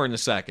Sky Moore in the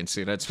second.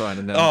 See, that's fine.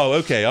 And then,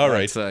 okay, all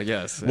right.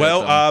 Yes.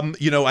 Well,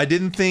 I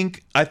didn't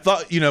think. I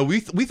thought, we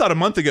thought a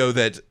month ago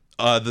that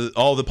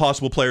all the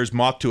possible players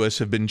mocked to us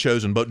have been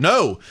chosen, but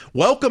no.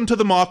 Welcome to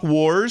the mock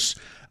wars.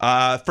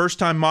 First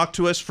time mock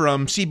to us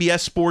from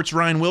CBS Sports,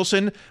 Ryan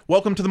Wilson.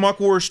 Welcome to the mock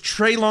wars,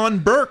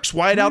 Treylon Burks,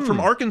 wideout from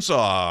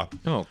Arkansas.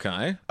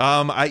 Okay.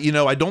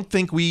 I don't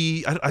think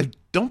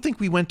don't think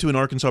we went to an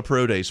Arkansas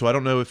Pro Day, so I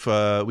don't know if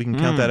we can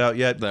count that out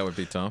yet. That would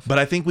be tough. But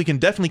I think we can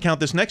definitely count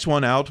this next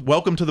one out.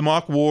 Welcome to the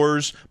Mock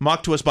Wars,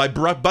 mocked to us by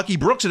Bucky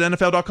Brooks at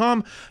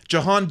NFL.com.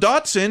 Jahan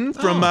Dotson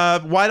from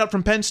wideout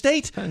from Penn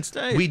State. Penn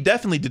State. We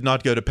definitely did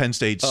not go to Penn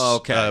State's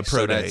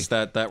Pro Day.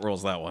 That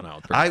rules that one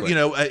out.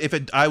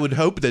 I would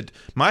hope that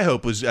my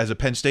hope was, as a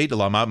Penn State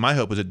alum, my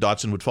hope was that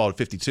Dotson would fall at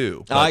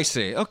 52. But, I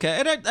see. Okay,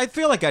 and I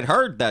feel like I'd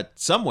heard that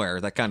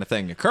somewhere, that kind of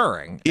thing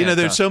occurring.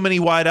 There's so many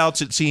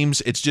wideouts. It seems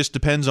it just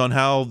depends on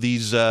how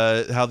these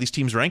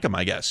teams rank them.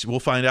 I guess we'll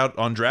find out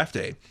on draft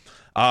day.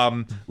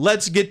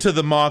 Let's get to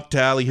the mock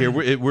tally here.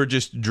 We're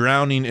just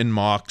drowning in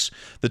mocks.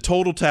 The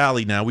total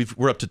tally now,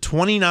 we're up to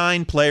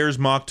 29 players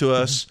mocked to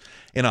us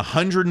in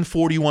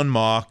 141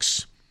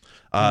 mocks.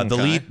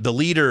 The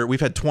leader, we've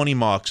had 20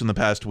 mocks in the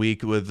past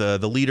week. With the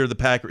leader of the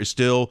pack is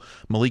still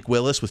Malik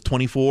Willis with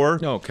 24.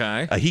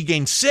 Okay, he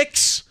gained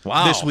 6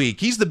 this week.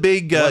 He's the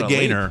big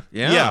gainer.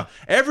 Yeah,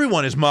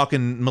 everyone is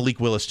mocking Malik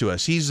Willis to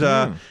us. He's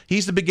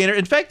the big gainer.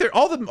 In fact,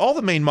 all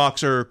the main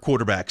mocks are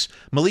quarterbacks.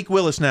 Malik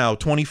Willis now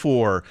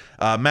 24.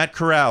 Matt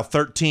Corral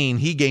 13.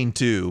 He gained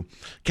 2.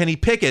 Kenny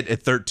Pickett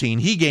at 13.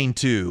 He gained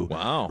 2.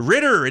 Wow.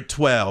 Ritter at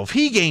 12.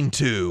 He gained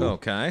 2.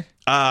 Okay.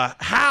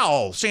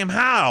 Sam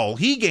Howell,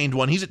 he gained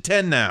 1. He's at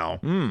 10 now.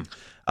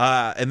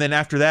 And then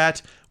after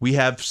that, we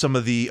have some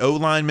of the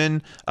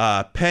O-linemen.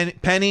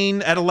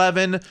 Penning at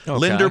 11,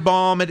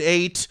 Linderbaum at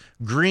 8,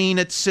 Green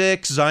at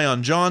 6,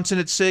 Zion Johnson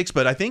at 6.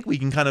 But I think we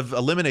can kind of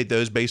eliminate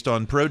those based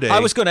on Pro Day. I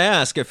was going to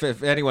ask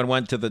if anyone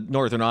went to the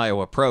Northern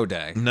Iowa Pro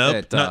Day.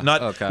 Nope,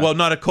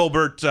 not a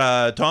Colbert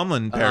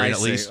Tomlin pairing, at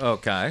least.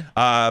 Okay.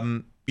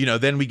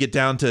 Then we get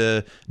down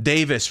to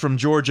Davis from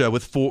Georgia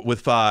with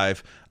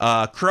 5.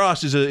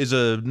 Cross is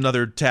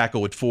another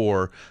tackle with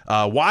 4.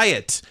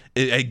 Wyatt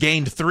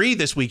gained 3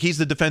 this week. He's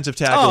the defensive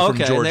tackle from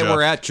Georgia. And they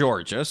were at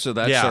Georgia, so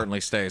that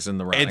certainly stays in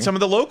the running. And some of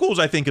the locals,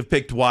 I think, have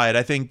picked Wyatt.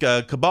 I think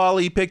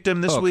Kabali picked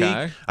him this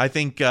week. I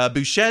think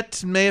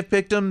Bouchette may have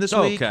picked him this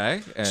week.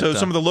 Okay. And, so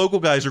some of the local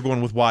guys are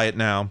going with Wyatt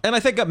now. And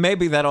I think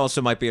maybe that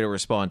also might be a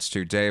response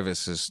to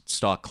Davis's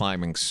stock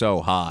climbing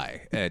so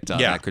high.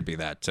 That could be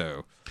that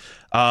too.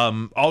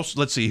 Also,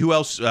 let's see who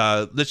else.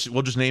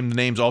 We'll just name the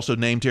names also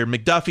named here.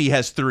 McDuffie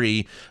has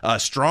 3.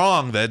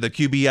 Strong, the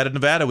QB out of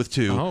Nevada, with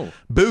 2.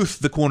 Booth,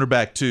 the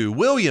cornerback, 2.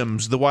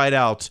 Williams, the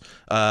wideout,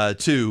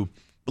 2.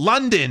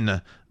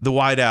 London, the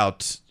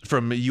wideout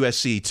from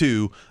USC,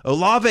 2.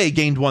 Olave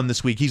gained 1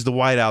 this week. He's the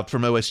wideout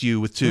from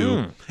OSU with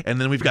 2. And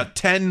then we've got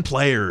 10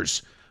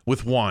 players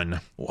with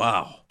 1.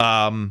 Wow.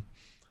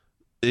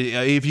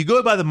 If you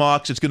go by the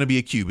mocks, it's going to be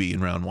a QB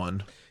in round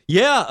 1.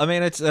 Yeah, I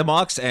mean, it's the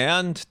mocks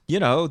and,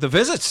 the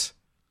visits.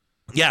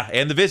 Yeah,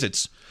 and the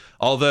visits.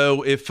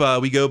 Although, if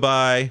we go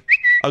by,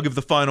 I'll give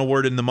the final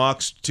word in the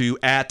mocks to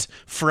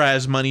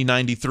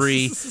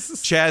 @FrazMoney93.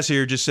 Chaz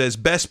here just says,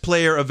 best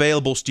player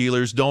available,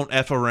 Steelers. Don't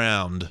F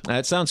around.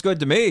 That sounds good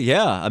to me,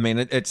 yeah. I mean,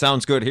 it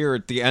sounds good here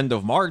at the end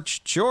of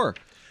March, sure.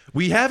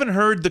 We haven't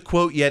heard the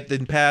quote yet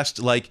in past,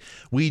 like,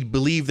 we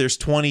believe there's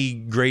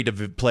 20 great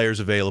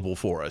players available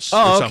for us.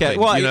 Oh, okay.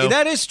 Well,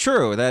 that is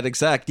true. That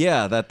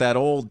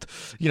old,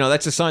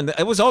 that's a sign that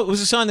it was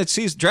a sign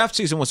that draft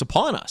season was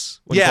upon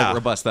us. When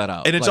people bust that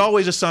out. And it's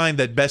always a sign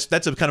that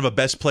that's a kind of a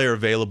best player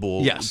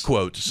available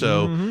quote.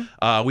 So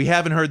we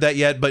haven't heard that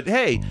yet, but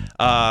hey,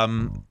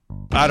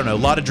 I don't know, a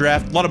lot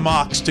of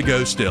mocks to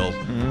go still,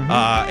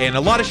 and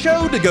a lot of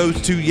show to go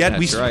to yet.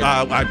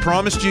 I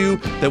promised you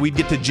that we'd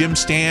get to Jim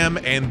Stam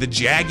and the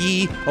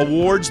Jaggy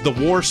Awards, the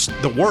worst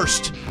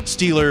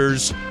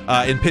Steelers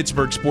in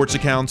Pittsburgh sports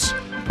accounts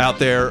out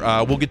there.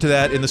 We'll get to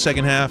that in the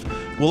second half.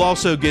 We'll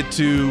also get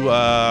to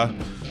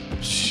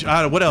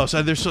I don't know, what else?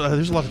 There's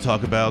a lot to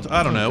talk about.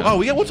 I don't know. Oh,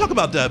 we'll talk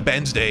about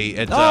Ben's Day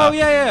at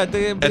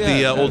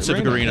the old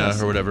Civic Arena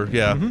or whatever.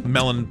 Yeah,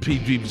 Mellon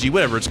PPG,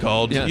 whatever it's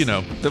called. Yes.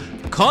 The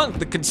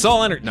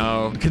Consol Enter.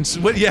 No. It's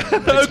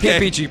okay.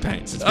 PPG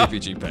Paints. It's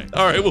PPG Paint.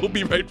 All right, we'll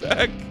be right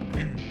back.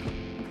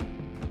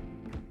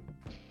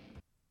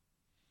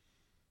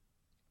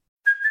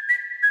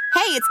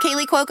 Hey, it's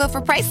Kaylee Cuoco for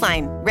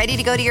Priceline. Ready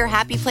to go to your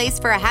happy place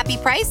for a happy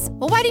price?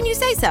 Well, why didn't you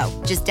say so?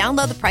 Just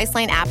download the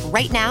Priceline app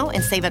right now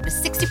and save up to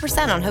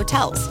 60% on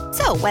hotels.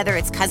 So whether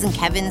it's Cousin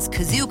Kevin's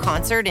Kazoo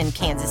Concert in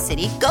Kansas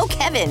City, go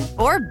Kevin,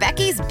 or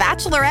Becky's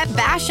Bachelorette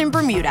Bash in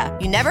Bermuda,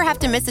 you never have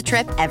to miss a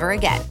trip ever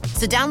again.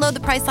 So download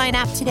the Priceline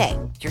app today.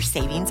 Your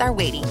savings are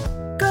waiting.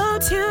 Go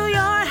to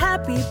your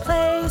happy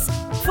place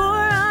for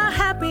a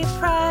happy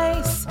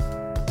price.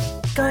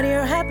 Go to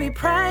your happy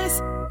price,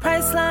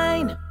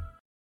 Priceline.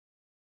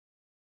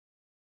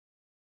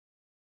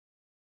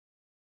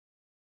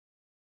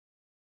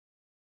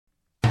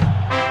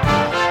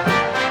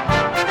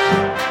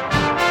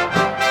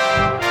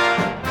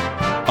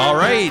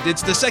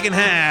 It's the second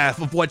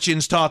half of what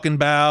Yinz talking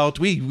about.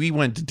 We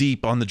went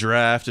deep on the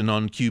draft and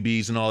on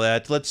QBs and all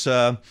that. Let's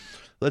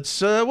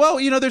there's a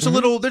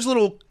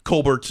little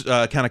Colbert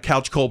kind of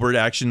couch Colbert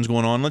actions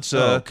going on. Let's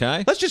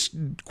just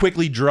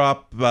quickly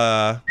drop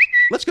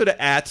Let's go to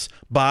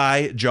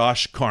 @by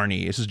Josh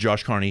Carney. This is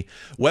Josh Carney.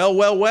 Well.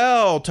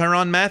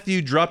 Tyrann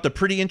Mathieu dropped a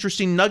pretty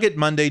interesting nugget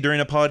Monday during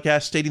a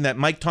podcast stating that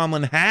Mike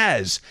Tomlin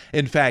has,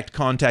 in fact,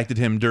 contacted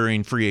him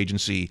during free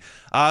agency.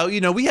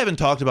 We haven't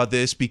talked about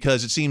this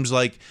because it seems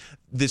like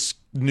this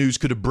news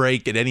could have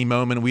break at any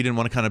moment. We didn't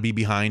want to kind of be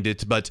behind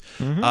it. But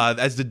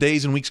as the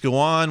days and weeks go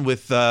on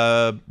with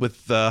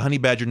Honey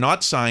Badger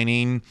not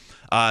signing,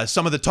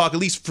 some of the talk, at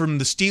least from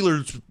the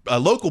Steelers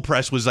local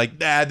press, was like,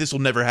 this will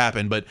never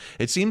happen. But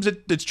it seems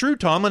that it's true.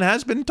 Tomlin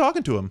has been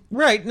talking to him.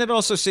 Right, and it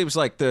also seems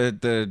like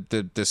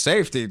the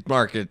safety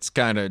market's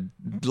kind of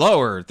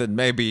lower than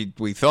maybe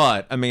we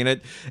thought. I mean,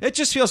 it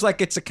just feels like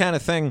it's the kind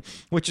of thing,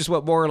 which is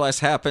what more or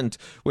less happened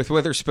with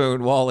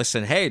Witherspoon, Wallace,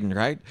 and Hayden,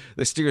 right?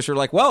 The Steelers were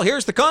like, well,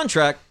 here's the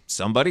contract.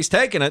 Somebody's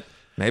taking it.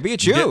 Maybe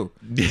it's you.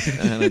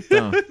 And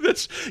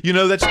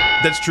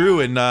that's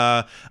true. And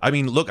I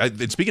mean, look.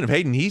 Speaking of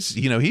Hayden, he's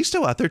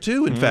still out there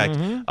too. In fact,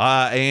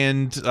 our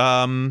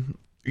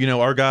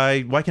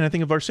guy. Why can't I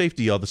think of our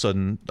safety all of a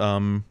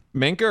sudden?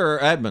 Minka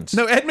or Edmonds?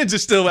 No, Edmonds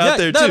is still out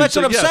there too. That's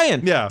what I'm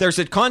saying. Yeah, there's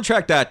a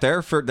contract out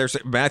there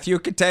Matthew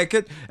can take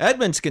it.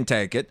 Edmonds can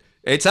take it.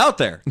 It's out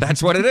there.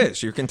 That's what it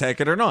is. You can take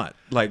it or not.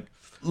 Like.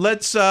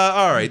 Let's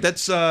all right.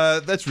 That's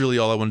really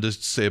all I wanted to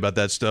say about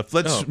that stuff.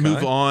 Let's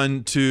move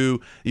on to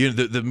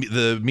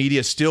the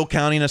media still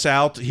counting us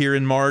out here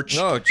in March.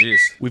 Oh, jeez.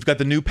 We've got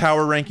the new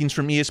power rankings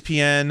from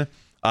ESPN.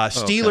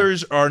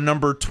 Steelers are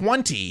number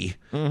 20.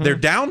 They're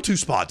down 2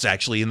 spots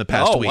actually in the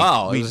past week. Oh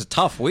wow, it was a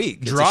tough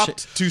week.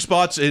 Dropped 2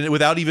 spots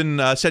without even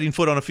setting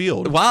foot on a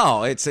field.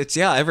 Wow, it's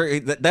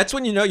that's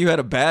when you know you had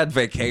a bad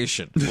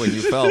vacation, when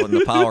you fell in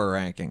the power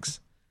rankings.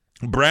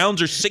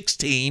 Browns are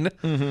 16,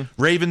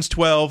 Ravens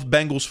 12,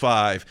 Bengals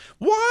 5.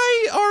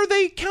 Why are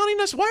they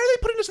counting us? Why are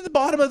they putting us at the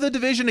bottom of the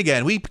division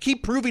again? We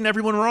keep proving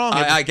everyone wrong.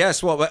 I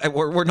guess. Well,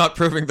 we're not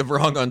proving them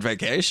wrong on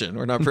vacation.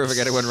 We're not proving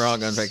anyone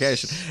wrong on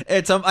vacation.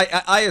 It's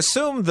I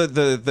assume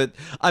that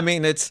I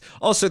mean, it's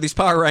also these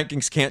power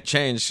rankings can't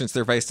change since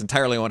they're based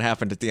entirely on what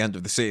happened at the end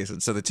of the season.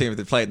 So the team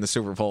that played in the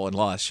Super Bowl and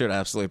lost should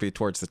absolutely be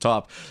towards the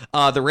top.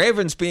 The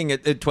Ravens being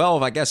at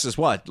 12, I guess, is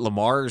what?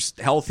 Lamar's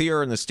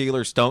healthier, and the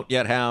Steelers don't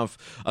yet have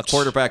a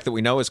quarterback that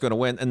we know is going to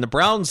win. And the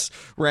Browns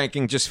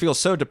ranking just feels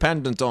so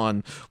dependent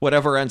on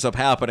whatever ends up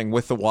happening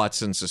with the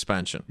Watson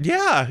suspension.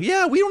 Yeah,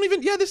 we don't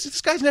even. Yeah,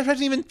 this guy's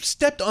hasn't even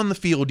stepped on the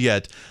field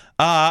yet.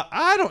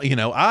 I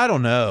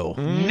don't know.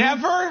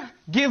 Never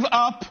give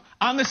up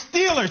on the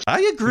Steelers. I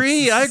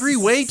agree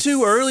way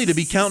too early to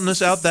be counting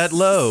us out that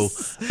low.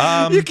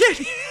 You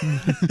can't.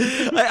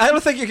 I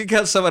don't think you can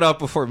count someone out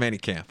before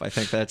minicamp. I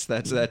think that's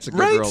a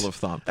good rule of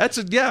thumb.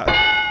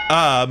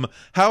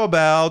 How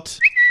about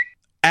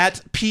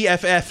at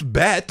PFF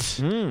Bet,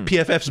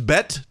 PFF's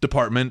bet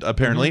department,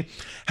 apparently.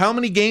 How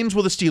many games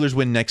will the Steelers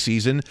win next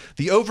season?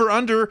 The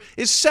over-under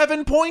is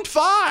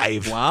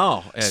 7.5.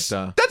 Wow. That's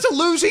a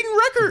losing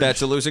record.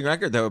 That's a losing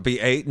record. That would be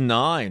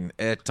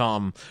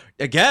 8-9.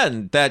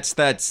 Again,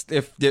 that's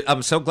if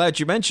I'm so glad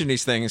you mentioned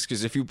these things,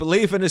 because if you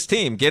believe in his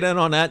team, get in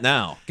on that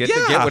now. Get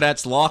where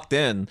that's locked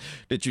in.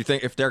 Did you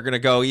think if they're going to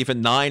go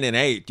even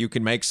 9-8, you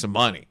can make some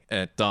money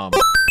at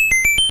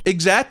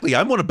Exactly.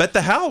 I want to bet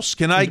the house.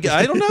 Can I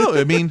don't know.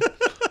 I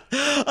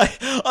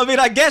mean,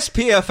 I guess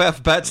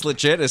PFF Bet's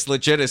as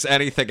legit as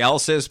anything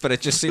else is, but it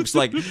just seems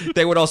like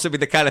they would also be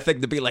the kind of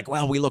thing to be like,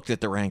 well, we looked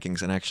at the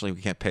rankings and actually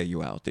we can't pay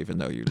you out even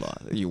though you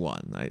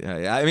won.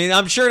 I mean,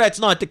 I'm sure that's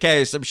not the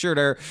case. I'm sure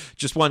they're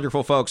just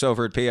wonderful folks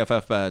over at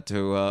PFF Bet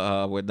who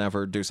would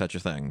never do such a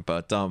thing.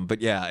 But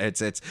yeah,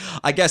 it's.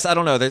 I guess I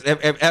don't know.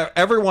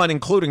 Everyone,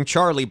 including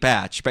Charlie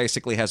Batch,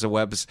 basically has a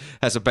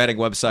betting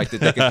website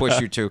that they can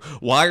push you to.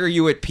 Why are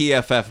you at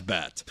PFF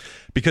Bet?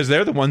 Because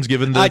they're the ones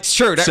giving the it's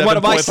true. What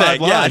am I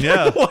saying? Line,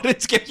 yeah.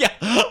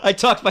 I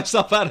talked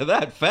myself out of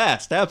that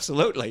fast.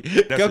 Absolutely.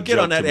 Go get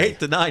on that 8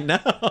 to 9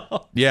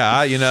 now.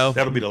 Yeah,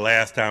 that'll be the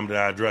last time that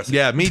I address it.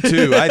 Yeah, me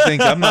too. I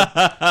think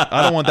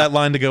I don't want that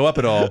line to go up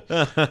at all.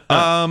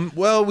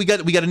 Well, we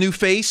got a new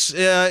face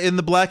in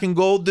the black and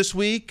gold this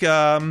week.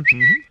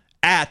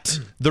 At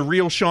the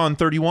real Sean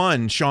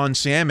 31, Sean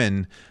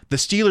Salmon. The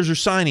Steelers are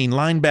signing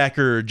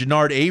linebacker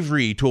Jannard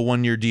Avery to a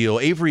 1-year deal.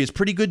 Avery has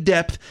pretty good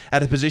depth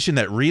at a position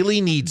that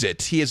really needs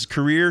it. He has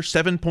career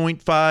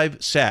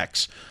 7.5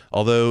 sacks,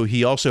 although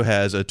he also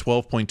has a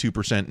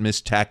 12.2%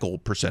 missed tackle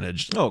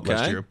percentage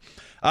last year.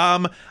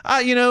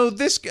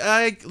 This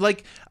guy,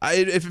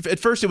 at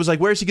first it was like,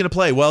 where's he going to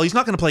play? Well, he's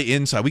not going to play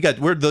inside.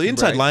 The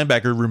inside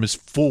linebacker room is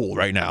full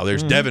right now.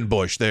 There's Devin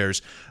Bush,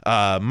 there's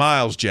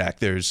Miles Jack,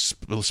 there's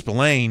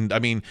Spillane. I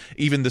mean,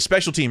 even the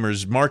special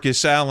teamers,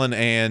 Marcus Allen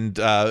and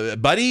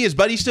Buddy. Is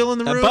Buddy still in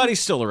the room? Buddy's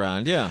still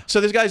around, yeah.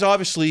 So this guy's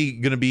obviously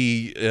going to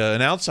be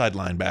an outside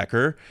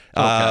linebacker.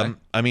 Okay.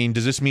 I mean,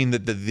 does this mean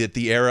that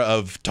the era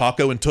of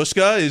Taco and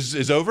Tuska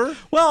is over?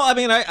 Well, I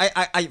mean,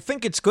 I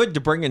think it's good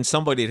to bring in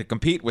somebody to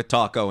compete with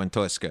Taco and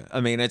Tuska. I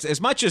mean, it's as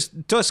much as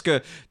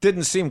Tuska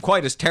didn't seem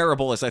quite as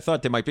terrible as I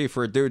thought they might be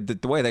for a dude.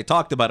 The way they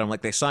talked about him,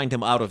 like they signed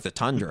him out of the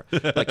tundra,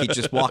 like he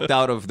just walked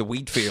out of the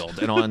wheat field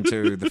and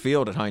onto the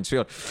field at Heinz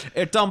Field.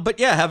 But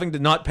yeah, having to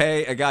not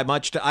pay a guy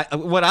much.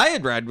 What I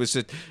had read was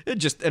that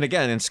and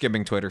again, in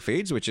skimming Twitter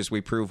feeds, which is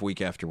we prove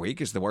week after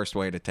week is the worst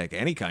way to take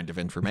any kind of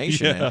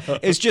information. Yeah.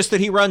 It's just that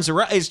he runs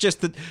around. It's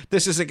just that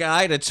this is a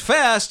guy that's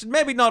fast,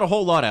 maybe not a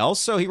whole lot else.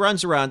 So he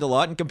runs around a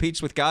lot and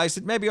competes with guys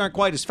that maybe aren't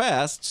quite as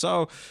fast.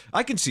 So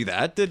I can see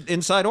that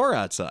inside or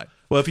outside.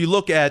 Well, if you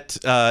looked at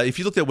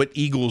what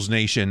Eagles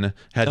Nation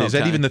had, is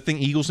that even the thing,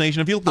 Eagles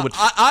Nation? If you looked at what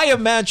I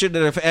imagine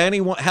that if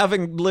anyone,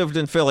 having lived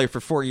in Philly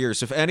for 4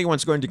 years, if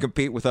anyone's going to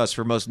compete with us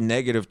for most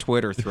negative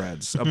Twitter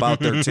threads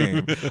about their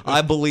team,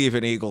 I believe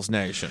in Eagles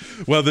Nation.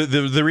 Well,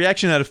 the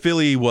reaction out of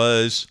Philly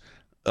was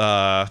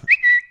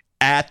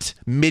at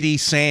Mitty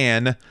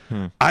San,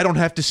 I don't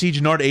have to see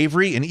Jannard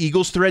Avery in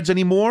Eagles threads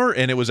anymore,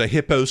 and it was a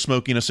hippo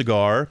smoking a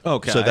cigar.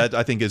 Okay. So that,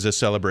 I think, is a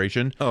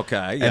celebration.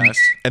 Okay, yes.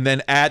 And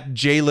then at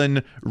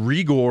Jalen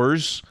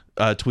Rigors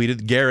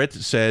tweeted, Garrett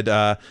said,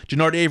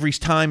 Jannard Avery's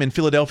time in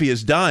Philadelphia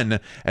is done,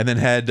 and then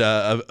had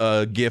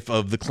a gif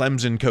of the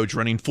Clemson coach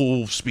running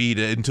full speed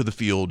into the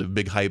field, a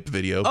big hype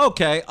video.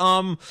 Okay,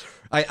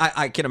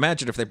 I can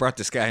imagine if they brought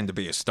this guy in to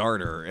be a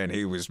starter and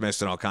he was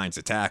missing all kinds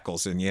of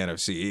tackles in the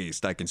NFC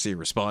East, I can see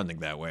responding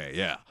that way,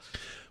 yeah.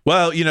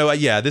 Well,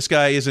 this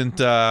guy isn't,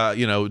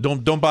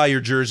 don't buy your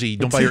jersey,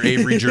 don't buy your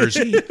Avery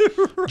jersey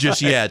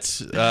just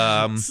yet.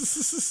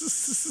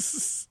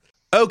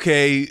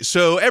 Okay,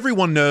 so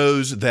everyone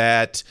knows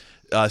that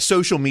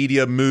social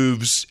media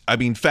moves,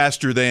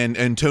 faster than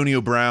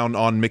Antonio Brown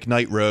on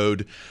McKnight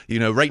Road.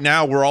 Right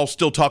now we're all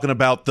still talking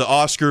about the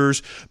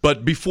Oscars,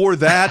 but before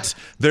that,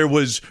 there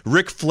was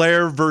Ric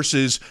Flair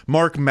versus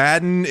Mark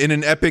Madden in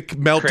an epic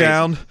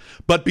meltdown. Crazy.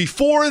 But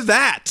before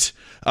that,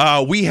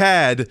 we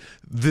had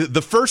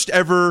the first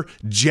ever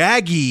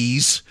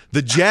Jaggies,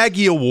 the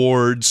Jaggy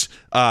Awards,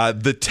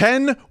 the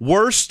 10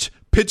 worst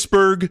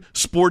Pittsburgh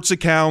sports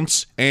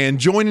accounts, and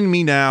joining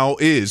me now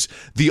is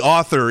the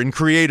author and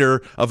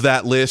creator of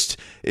that list.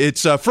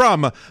 It's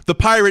from the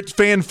Pirate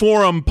Fan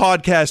Forum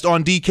podcast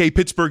on DK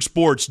Pittsburgh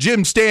Sports.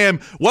 Jim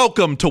Stam,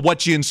 welcome to What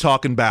Yinz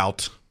Talking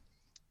About.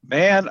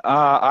 Man,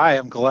 I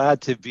am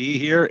glad to be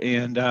here,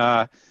 and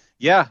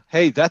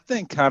hey, that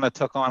thing kind of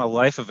took on a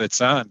life of its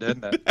own,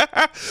 didn't it?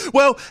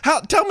 Well,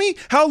 tell me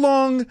how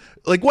long,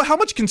 how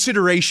much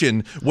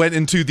consideration went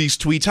into these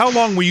tweets? How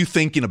long were you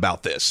thinking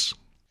about this?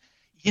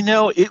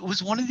 It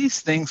was one of these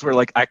things where,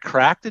 I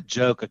cracked a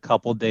joke a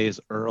couple days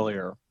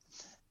earlier,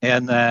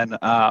 and then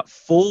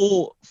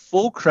full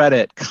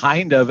credit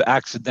kind of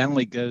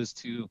accidentally goes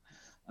to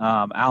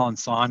Alan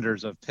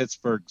Saunders of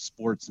Pittsburgh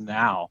Sports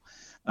Now.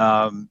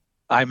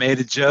 I made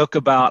a joke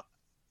about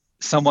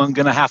someone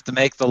going to have to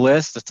make the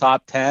list, the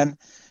top 10,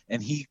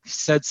 and he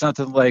said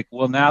something like,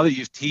 well, now that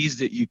you've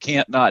teased it, you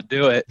can't not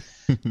do it.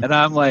 And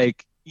I'm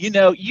like, you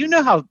know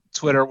how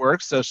Twitter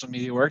works, social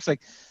media works.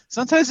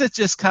 Sometimes it's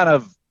just kind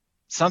of,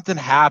 something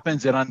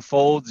happens, it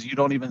unfolds, you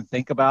don't even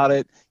think about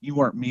it, you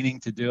weren't meaning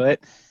to do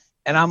it.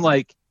 And I'm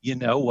like, you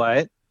know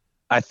what?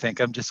 I think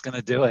I'm just going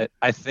to do it.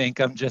 I think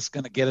I'm just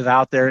going to get it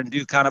out there and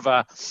do kind of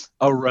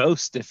a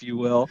roast, if you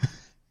will.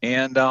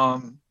 And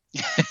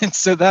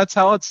so that's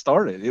how it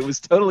started. It was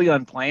totally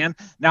unplanned.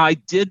 Now, I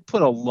did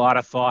put a lot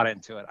of thought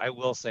into it. I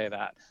will say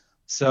that.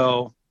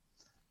 So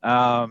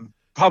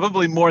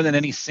probably more than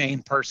any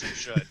sane person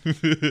should.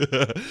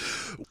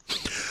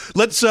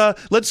 Let's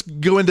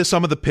go into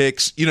some of the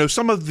picks.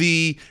 Some of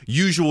the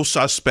usual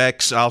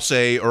suspects, I'll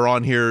say, are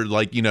on here,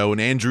 an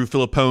Andrew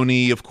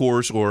Filipponi, of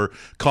course, or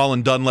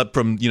Colin Dunlap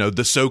from,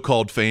 the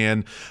so-called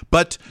fan.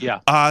 But,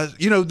 then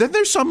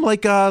there's some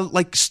like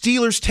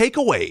Steelers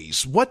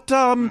takeaways.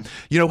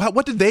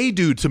 What did they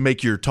do to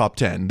make your top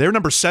 10? They're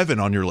number 7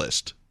 on your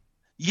list.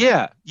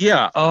 Yeah.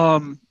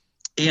 And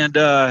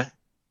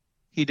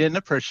he didn't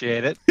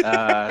appreciate it.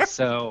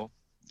 So,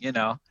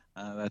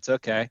 that's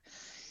okay.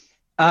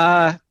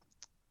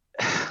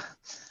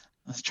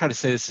 Let's try to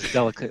say this as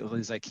delicately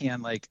as I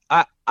can.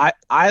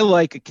 I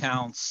like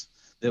accounts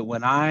that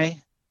when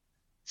I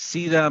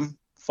see them,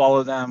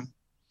 follow them,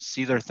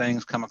 see their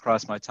things come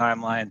across my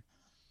timeline,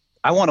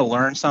 I want to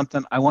learn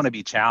something. I want to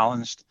be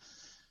challenged.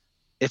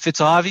 If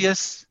it's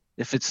obvious,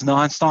 if it's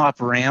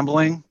nonstop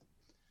rambling,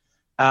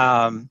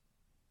 that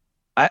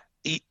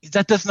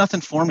does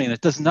nothing for me, and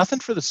it does nothing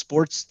for the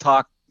sports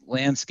talk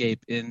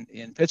landscape in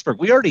Pittsburgh.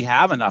 We already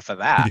have enough of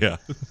that. Yeah.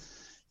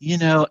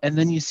 And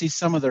then you see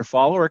some of their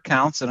follower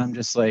accounts, and I'm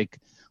just like,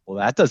 well,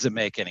 that doesn't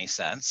make any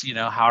sense.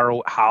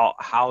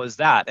 How is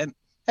that? And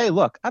hey,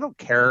 look, I don't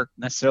care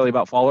necessarily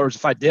about followers.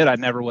 If I did, I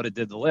never would have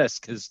did the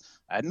list because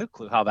I had no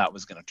clue how that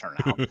was going to turn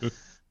out.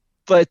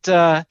 But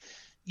and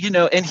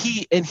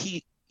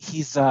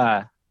he's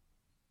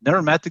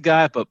never met the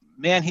guy, but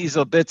man, he's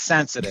a bit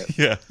sensitive.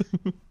 Yeah.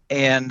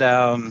 And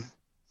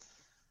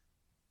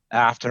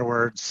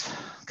afterwards,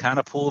 kind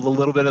of pulled a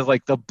little bit of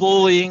the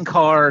bullying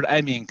card.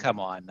 I mean, come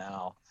on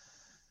now.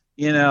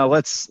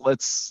 Let's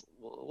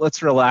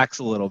relax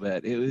a little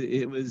bit.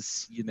 It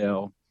was,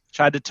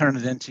 tried to turn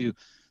it into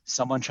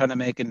someone trying to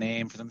make a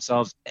name for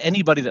themselves.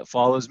 Anybody that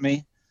follows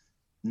me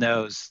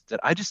knows that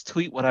I just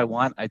tweet what I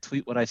want. I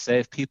tweet what I say.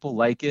 If people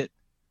like it,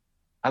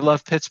 I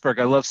love Pittsburgh.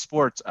 I love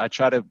sports. I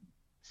try to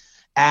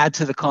add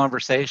to the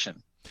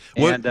conversation.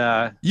 Well,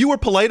 And you were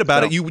polite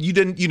about it. You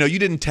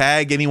didn't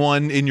tag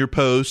anyone in your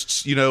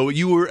posts.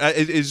 You were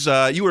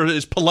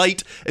as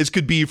polite as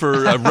could be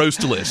for a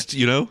roast list.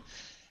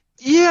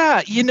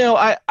 Yeah,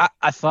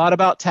 I thought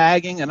about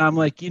tagging, and I'm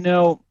like,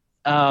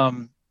 I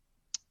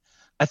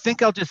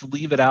think I'll just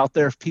leave it out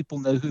there. If people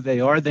know who they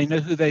are, they know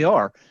who they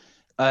are.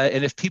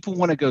 And if people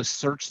want to go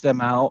search them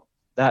out,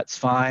 that's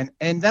fine.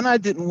 And then I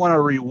didn't want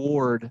to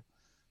reward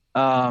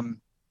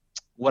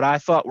what I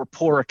thought were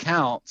poor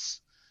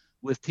accounts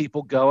with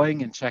people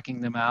going and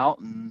checking them out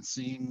and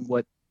seeing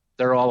what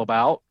they're all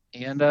about.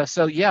 And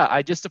so, yeah,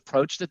 I just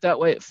approached it that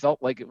way. It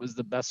felt like it was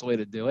the best way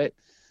to do it.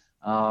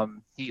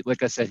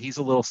 Like I said, he's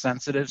a little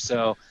sensitive,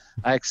 so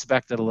I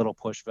expected a little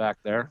pushback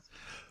there.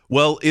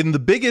 Well, in the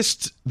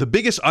biggest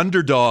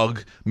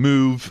underdog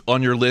move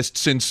on your list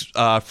since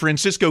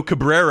Francisco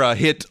Cabrera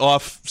hit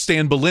off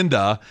Stan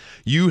Belinda,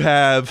 you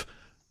have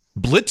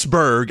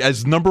Blitzburg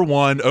as number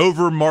one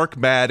over Mark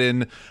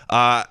Madden.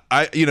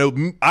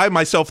 I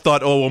myself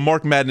thought,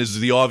 Mark Madden is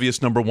the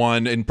obvious number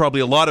one, and probably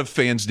a lot of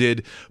fans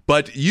did.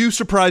 But you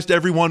surprised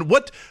everyone.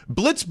 What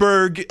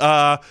Blitzburg?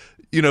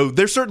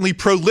 They're certainly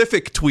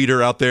prolific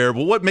tweeter out there,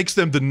 but what makes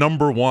them the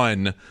number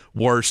one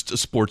worst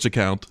sports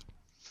account?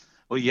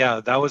 Well, yeah,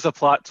 that was a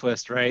plot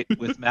twist, right?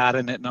 With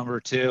Madden at number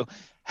two.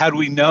 Had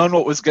we known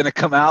what was going to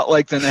come out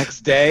like the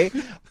next day,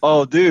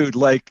 oh, dude,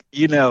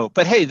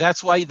 but hey,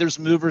 that's why there's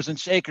movers and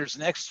shakers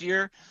next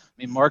year. I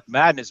mean, Mark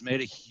Madden has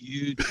made a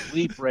huge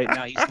leap right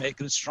now. He's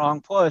making a strong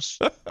push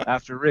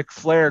after Ric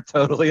Flair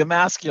totally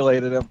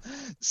emasculated him.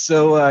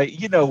 So,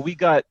 we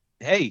got,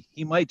 hey,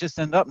 he might just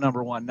end up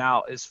number one.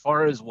 Now, as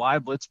far as why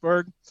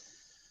Blitzburg,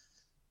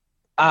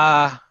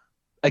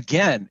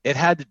 again, it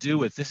had to do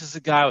with, this is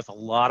a guy with a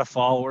lot of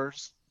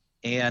followers.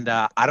 And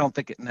I don't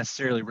think it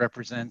necessarily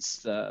represents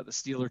the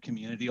Steeler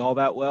community all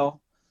that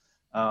well,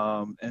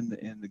 and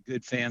the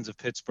good fans of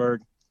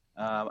Pittsburgh.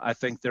 I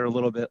think they're a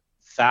little bit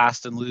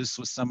fast and loose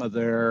with some of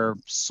their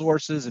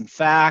sources and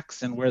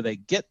facts and where they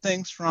get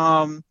things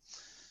from.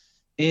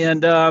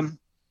 And on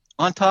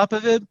top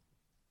of it,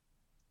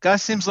 guy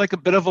seems like a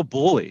bit of a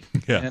bully.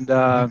 Yeah. And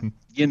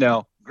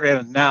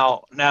granted,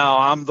 now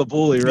I'm the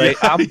bully, right?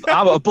 Yeah,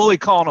 I'm a bully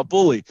calling a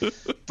bully,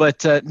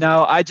 but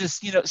now I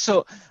just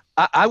so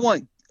I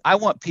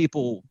want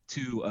people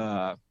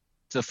to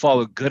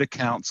follow good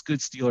accounts, good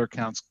Steeler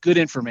accounts, good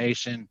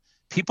information,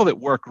 people that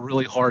work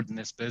really hard in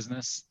this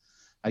business.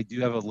 I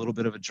do have a little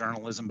bit of a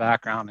journalism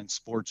background and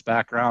sports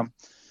background.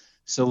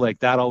 So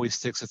that always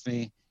sticks with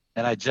me.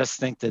 And I just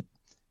think that,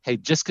 hey,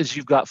 just because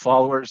you've got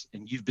followers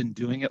and you've been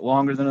doing it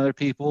longer than other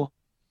people,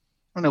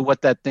 I don't know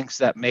what that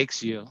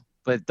makes you,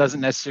 but it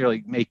doesn't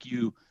necessarily make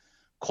you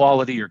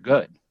quality or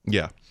good.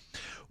 Yeah.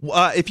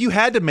 If you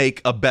had to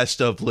make a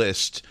best of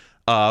list,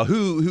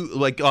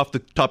 who off the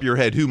top of your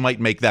head, who might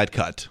make that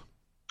cut?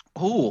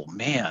 Oh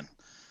man,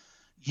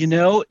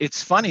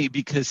 it's funny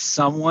because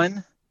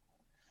someone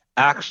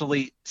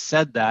actually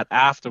said that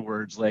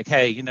afterwards,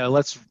 hey,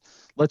 let's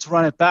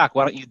run it back.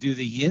 Why don't you do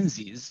the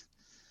Yinzies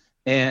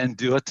and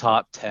do a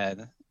top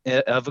 10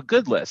 of a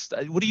good list?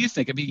 What do you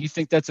think? I mean, you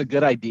think that's a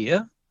good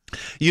idea?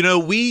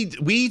 We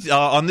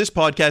on this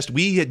podcast,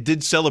 we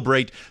did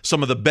celebrate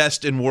some of the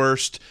best and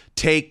worst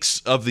takes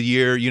of the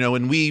year,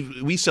 and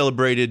we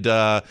celebrated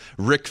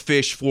Rick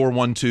Fish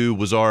 412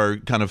 was our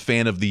kind of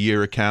fan of the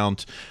year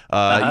account,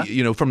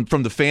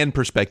 from the fan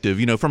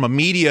perspective. From a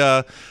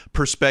media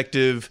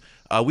perspective,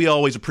 we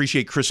always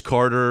appreciate Chris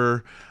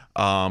Carter.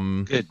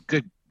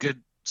 Good,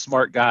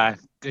 smart guy,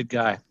 good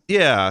guy.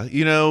 Yeah,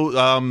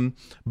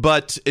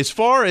 but as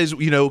far as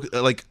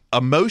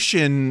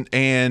emotion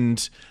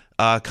and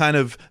kind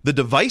of the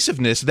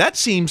divisiveness, that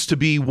seems to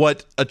be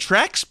what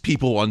attracts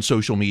people on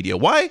social media.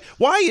 Why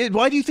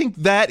do you think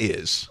that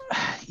is?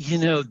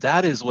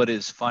 That is what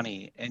is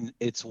funny, and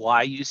it's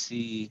why you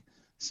see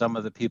some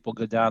of the people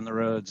go down the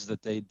roads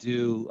that they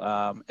do,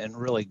 and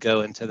really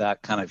go into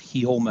that kind of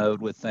heel mode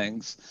with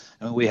things.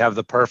 I mean, we have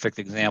the perfect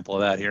example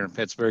of that here in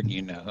Pittsburgh.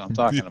 You know who I'm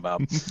talking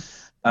about.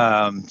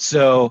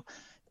 So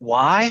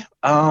why?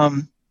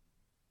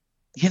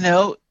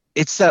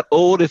 It's that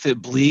old, if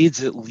it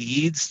bleeds, it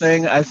leads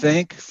thing, I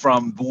think,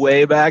 from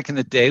way back in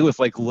the day with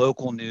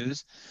local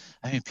news.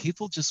 I mean,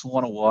 people just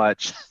want to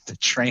watch the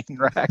train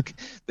wreck.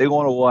 They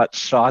want to watch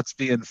shots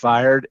being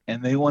fired,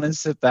 and they want to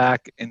sit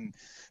back and,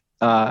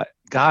 God,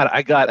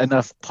 I got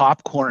enough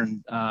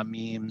popcorn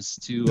memes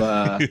to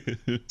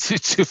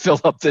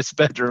fill up this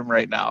bedroom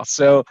right now.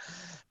 So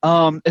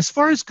as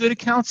far as good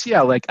accounts,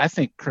 yeah, I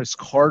think Chris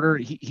Carter,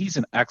 he's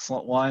an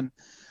excellent one.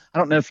 I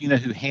don't know if you know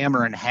who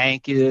Hammer and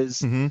Hank is.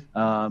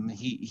 Mm-hmm.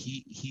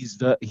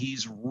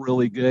 He's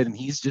really good, and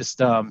he's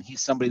just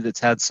he's somebody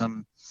that's had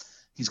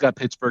he's got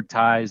Pittsburgh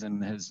ties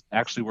and has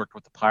actually worked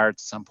with the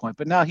Pirates at some point.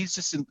 But now he's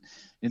just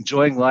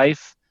enjoying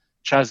life,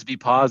 tries to be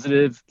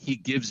positive. He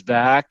gives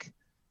back.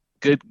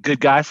 Good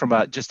guy from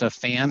just a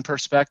fan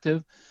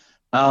perspective.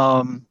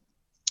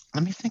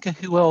 let me think of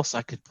who else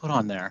I could put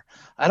on there.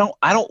 I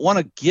don't want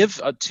to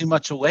give too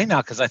much away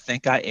now because I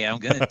think I am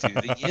going to do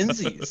the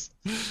Yinzies.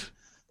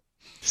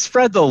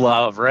 Spread the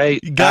love, right?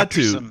 You got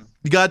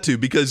to,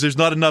 because there's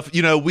not enough.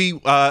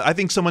 I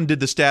think someone did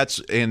the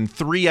stats, and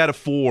 3 out of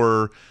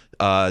 4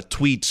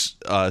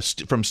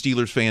 tweets from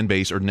Steelers fan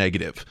base are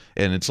negative,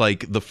 and it's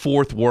like the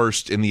 4th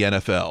worst in the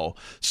NFL.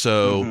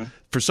 So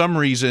for some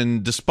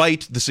reason,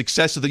 despite the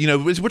success of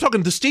we're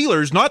talking the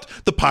Steelers, not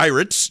the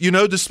Pirates,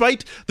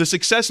 despite the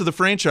success of the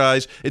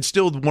franchise, it's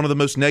still one of the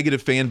most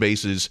negative fan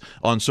bases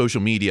on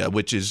social media,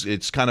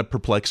 it's kind of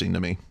perplexing to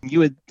me. You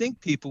would think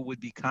people would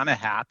be kind of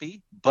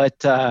happy, but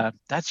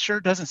that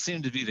sure doesn't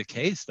seem to be the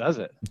case, does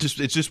it?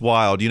 It's just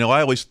wild.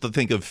 I always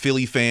think of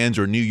Philly fans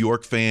or New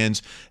York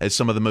fans as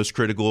some of the most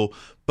critical,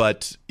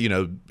 but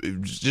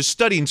just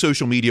studying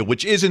social media,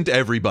 which isn't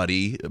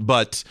everybody,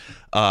 but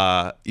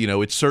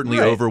it's certainly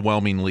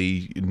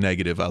overwhelmingly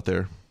negative out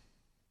there.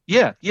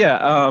 Yeah.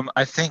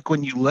 I think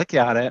when you look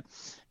at it,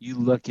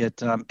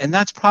 and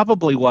that's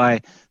probably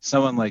why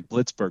someone like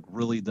Blitzberg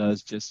really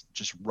does just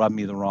rub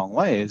me the wrong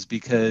way, is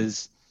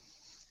because,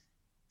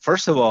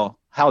 first of all,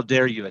 how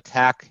dare you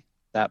attack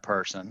that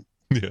person?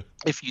 Yeah.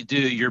 If you do,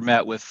 you're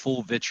met with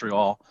full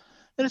vitriol.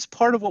 And it's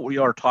part of what we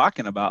are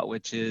talking about,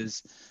 which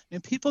is,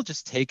 people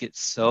just take it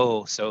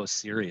so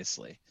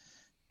seriously.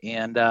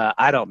 And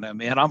I don't know,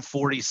 man. I'm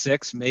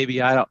 46.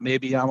 Maybe I'm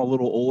a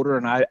little older,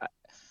 and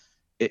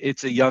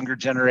it's a younger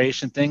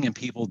generation thing, and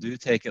people do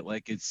take it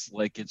like it's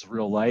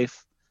real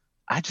life.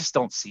 I just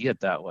don't see it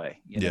that way,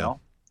 you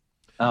know.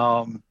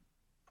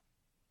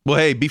 Well,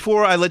 hey,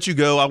 before I let you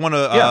go, I want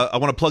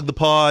to plug the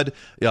pod,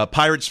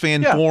 Pirates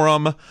Fan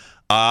Forum.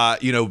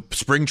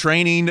 Spring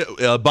training,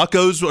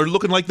 Buccos are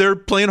looking like they're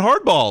playing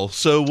hardball.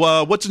 So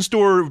what's in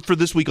store for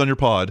this week on your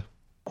pod?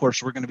 Of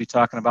course, we're going to be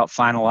talking about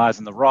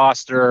finalizing the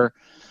roster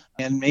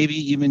and maybe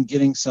even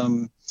getting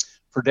some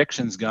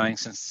predictions going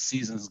since the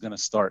season is going to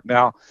start.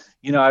 Now,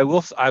 I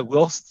will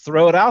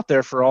throw it out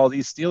there for all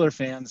these Steeler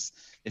fans.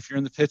 If you're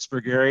in the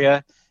Pittsburgh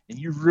area and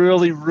you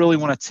really, really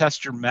want to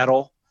test your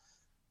mettle,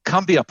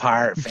 come be a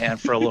Pirate fan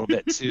for a little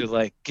bit too.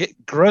 Like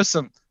grow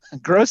some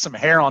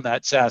hair on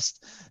that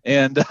chest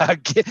and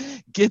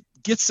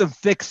get some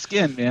thick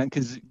skin, man.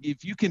 Because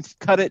if you can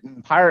cut it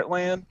in Pirate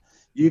land,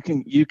 you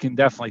can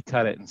definitely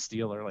cut it in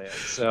Steeler land.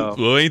 So,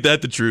 well, ain't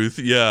that the truth?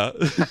 Yeah.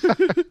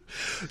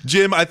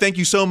 Jim, I thank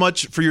you so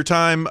much for your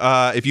time.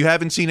 If you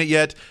haven't seen it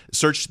yet,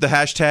 search the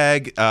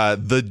hashtag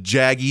the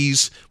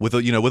Jaggies with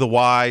a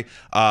Y.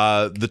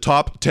 The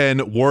top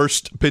 10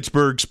 worst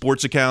Pittsburgh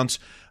sports accounts.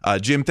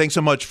 Jim, thanks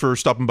so much for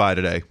stopping by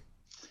today.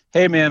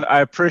 Hey, man,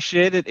 I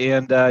appreciate it.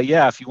 And,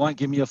 if you want,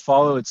 give me a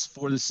follow. It's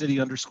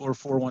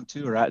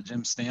 @4thecity_412 or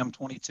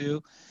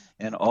 @JimStam22.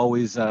 And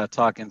always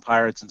talking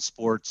Pirates and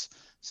sports.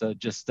 So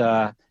just,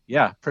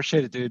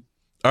 appreciate it, dude.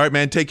 All right,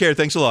 man. Take care.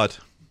 Thanks a lot.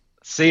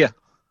 See ya.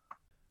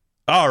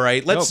 All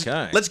right, let's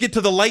get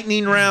to the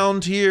lightning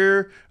round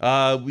here.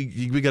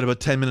 We got about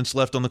 10 minutes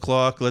left on the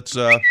clock. Let's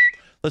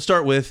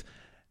start with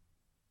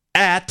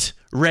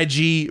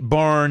Reggie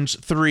Barnes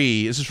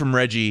 3. This is from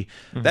Reggie.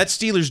 That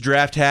Steelers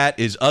draft hat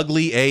is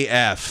ugly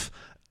AF.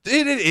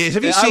 It is.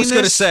 Have you seen this? I was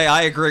going to say,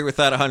 I agree with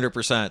that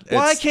 100%.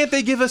 Why can't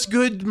they give us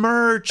good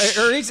merch?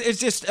 Or it's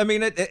just,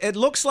 it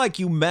looks like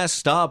you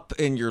messed up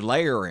in your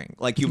layering.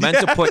 Like you meant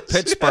to put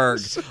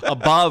Pittsburgh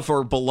above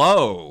or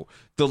below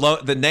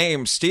the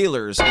name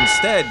Steelers.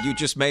 Instead, you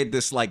just made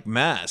this like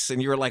mess.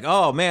 And you were like,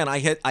 oh man, I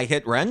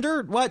hit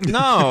render? What?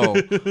 No.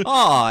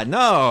 Oh,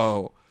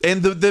 no.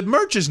 And the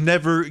merch is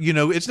never,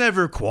 it's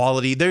never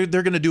quality. They're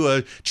going to do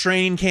a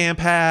train camp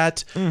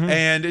hat,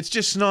 and it's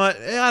just not,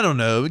 I don't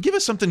know. Give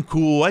us something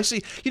cool. I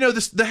see,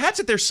 the hats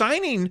that they're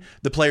signing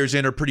the players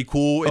in are pretty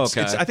cool. It's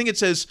I think it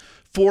says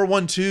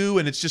 412,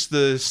 and it's just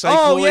the cycloids.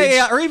 Oh,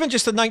 yeah, or even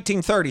just the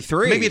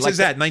 1933. Maybe it says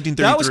that,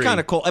 1933. That was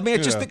kind of cool.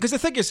 It's just, because the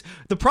thing is,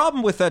 the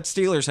problem with that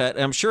Steelers hat,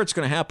 and I'm sure it's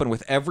going to happen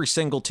with every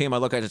single team I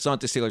look at, it's not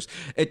the Steelers,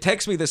 it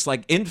takes me this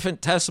like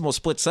infinitesimal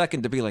split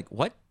second to be like,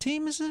 what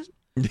team is it?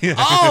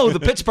 Oh, the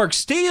Pittsburgh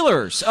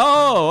Steelers.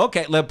 Oh,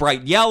 okay. The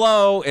bright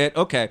yellow.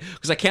 Okay,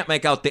 because I can't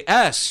make out the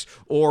S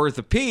or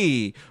the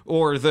P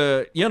or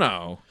the,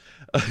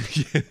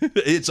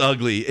 It's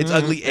ugly. It's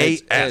ugly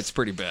AF. It's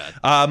pretty bad.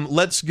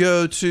 Let's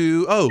go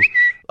to,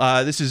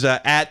 this is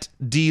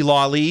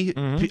 @DLawley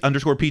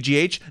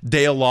 _PGH,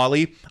 Dale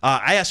Lawley.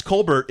 I asked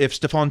Colbert if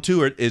Stephon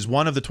Tuitt is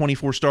one of the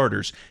 24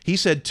 starters. He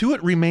said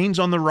Tuitt remains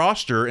on the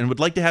roster and would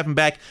like to have him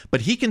back,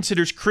 but he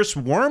considers Chris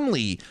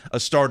Wormley a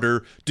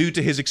starter due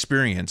to his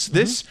experience.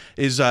 This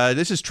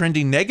is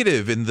trending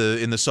negative in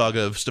the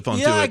saga of Stephon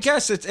Tuitt. Yeah, I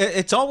guess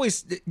it's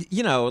always,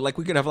 like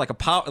we could have like a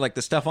power, like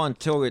the Stephon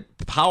Tuitt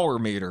power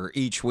meter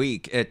each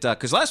week.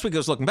 Because last week it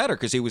was looking better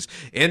because he was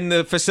in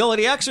the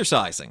facility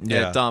exercising.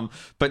 Yeah.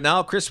 But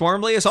now Chris Chris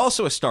Wormley is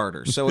also a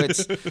starter. So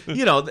it's,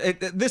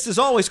 this is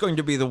always going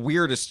to be the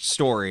weirdest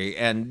story.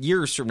 And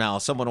years from now,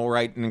 someone will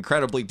write an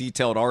incredibly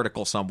detailed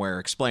article somewhere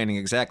explaining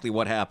exactly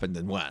what happened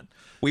and when.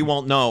 We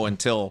won't know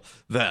until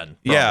then.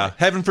 Probably. Yeah,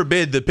 heaven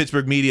forbid the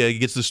Pittsburgh media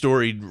gets the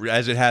story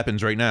as it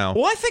happens right now.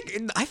 Well, I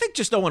think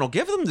just no one will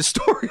give them the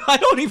story. I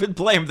don't even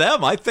blame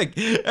them. I think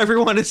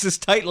everyone is as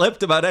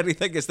tight-lipped about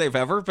anything as they've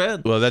ever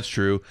been. Well, that's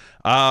true.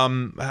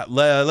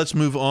 Let's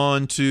move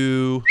on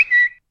to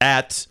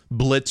at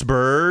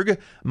Blitzburg.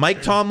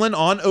 Mike Tomlin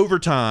on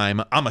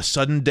overtime. I'm a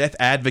sudden death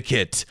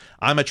advocate.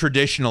 I'm a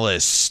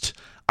traditionalist.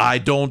 I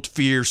don't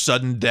fear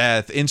sudden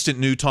death. Instant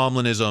new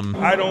Tomlinism.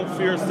 I don't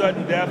fear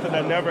sudden death, and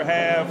I never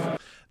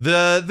have.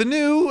 The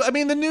new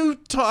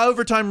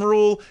overtime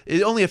rule,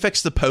 it only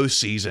affects the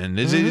postseason.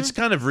 It's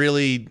kind of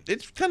really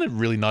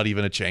not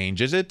even a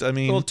change, is it? I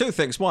mean, well, two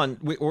things. One,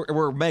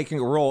 we're making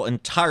a rule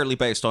entirely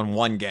based on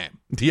one game.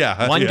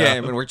 Yeah, one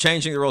game, and we're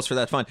changing the rules for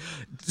that fun.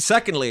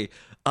 Secondly,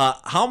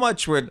 how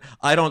much would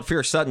I don't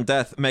fear sudden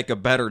death make a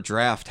better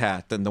draft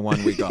hat than the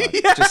one we got?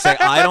 Just say,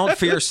 I don't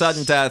fear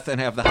sudden death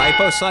and have the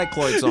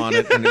hypocycloids on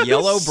it and the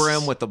yellow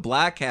brim with the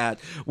black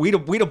hat. We'd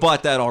have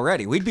bought that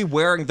already. We'd be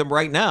wearing them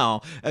right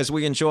now as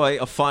we enjoy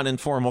a fun,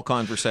 informal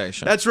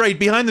conversation. That's right.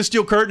 Behind the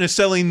Steel Curtain is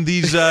selling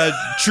these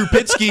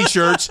Trubisky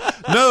shirts.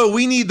 No,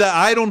 we need the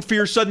I don't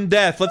fear sudden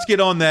death. Let's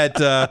get on that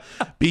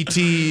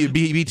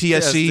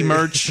BTSC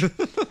merch.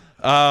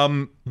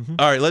 All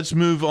right, let's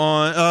move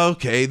on.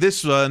 Okay,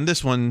 this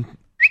one.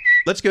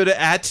 Let's go to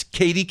at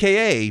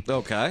KDKA.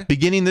 Okay.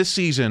 Beginning this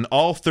season,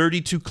 all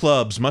 32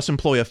 clubs must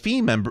employ a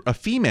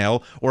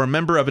female or a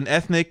member of an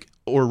ethnic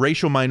or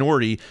racial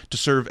minority to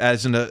serve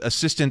as an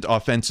assistant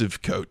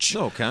offensive coach.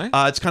 Okay.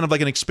 It's kind of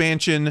like an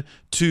expansion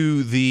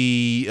to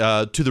the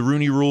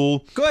Rooney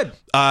Rule. Good.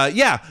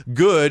 Yeah,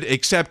 good,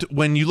 except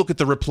when you look at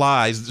the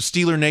replies, the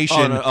Steeler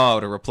Nation...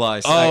 the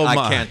replies.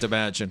 I can't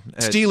imagine.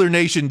 Steeler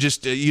Nation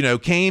just,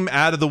 came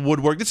out of the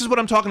woodwork. This is what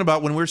I'm talking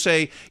about when we're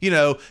saying,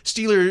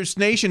 Steelers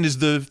Nation is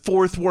the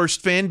fourth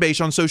worst fan base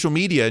on social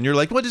media, and you're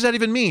like, what does that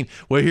even mean?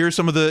 Well, here's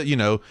some of the,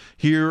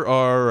 here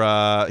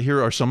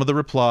are some of the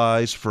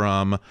replies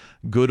from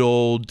good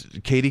old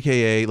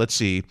KDKA. Let's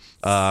see.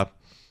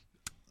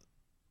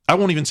 I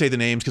won't even say the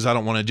names because I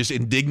don't want to just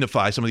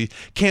indignify some of these.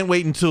 Can't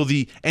wait until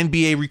the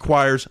NBA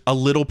requires a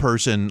little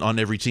person on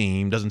every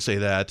team. Doesn't say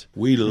that.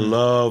 We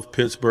love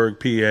Pittsburgh,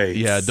 PA.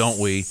 Yeah, don't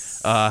we?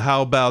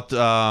 How about,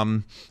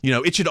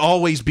 it should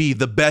always be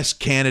the best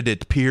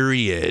candidate,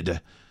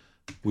 period.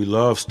 We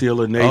love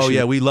Steeler Nation. Oh,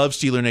 yeah, we love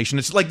Steeler Nation.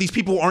 It's like these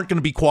people aren't going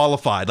to be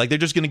qualified. Like, they're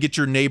just going to get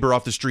your neighbor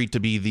off the street to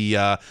be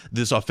the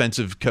this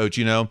offensive coach,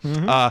 This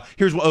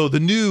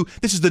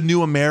is the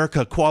new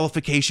America.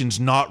 Qualifications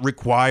not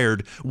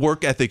required.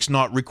 Work ethics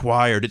not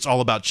required. It's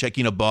all about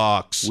checking a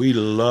box. We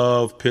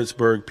love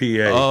Pittsburgh,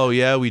 PA. Oh,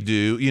 yeah, we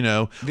do,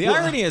 The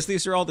irony is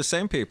these are all the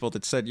same people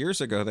that said years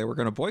ago they were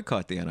going to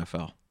boycott the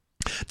NFL.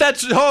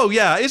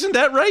 Isn't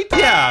that right?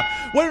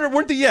 Yeah.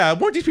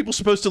 Weren't these people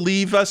supposed to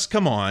leave us?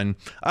 Come on.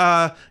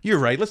 You're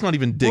right. Let's not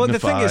even dignify. Well, the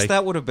thing is,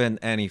 that would have been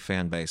any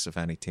fan base of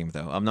any team,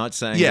 though. I'm not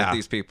saying that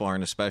these people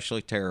aren't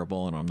especially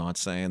terrible, and I'm not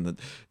saying that,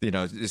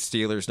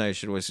 Steelers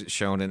Nation was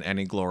shown in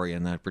any glory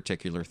in that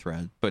particular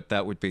thread, but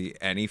that would be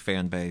any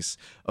fan base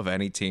of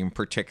any team,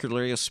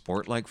 particularly a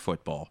sport like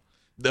football.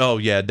 Oh,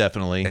 yeah,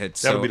 definitely.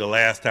 That'll be the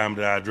last time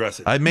that I address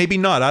it. Maybe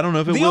not. I don't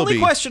know if it will be. The only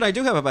question I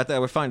do have about that I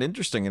would find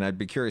interesting, and I'd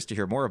be curious to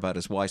hear more about,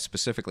 is why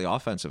specifically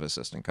offensive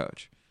assistant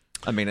coach?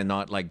 I mean, and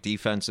not like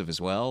defensive as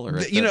well? Or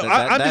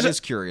that is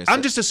curious.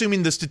 I'm just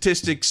assuming the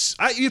statistics.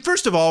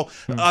 First of all,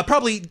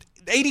 probably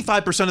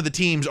 85% of the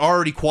teams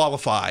already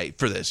qualify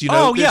for this.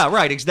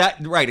 Right.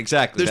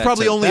 Exactly. There's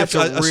probably only a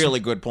really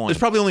good point. There's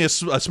probably only a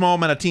small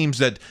amount of teams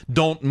that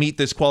don't meet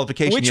this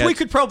qualification. Which yet. We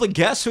could probably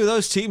guess who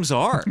those teams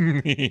are.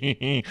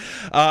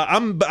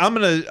 I'm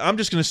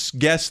just gonna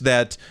guess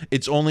that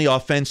it's only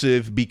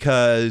offensive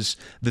because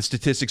the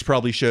statistics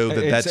probably show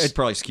that it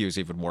probably skews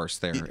even worse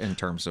there in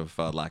terms of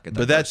lack of diversity.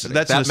 But that's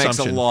that an makes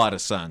assumption. A lot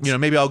of sense.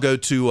 Maybe I'll go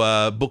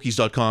to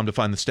bookies.com to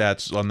find the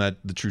stats on that,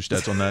 the true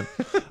stats on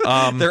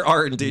that. There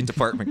are indeed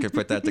department could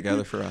put that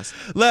together for us.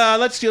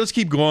 Let's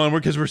keep going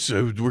because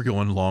we're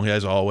going long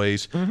as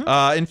always.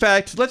 In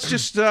fact, let's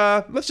just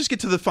get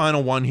to the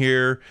final one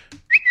here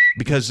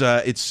because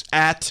it's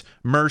at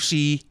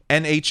Mercy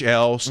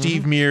NHL.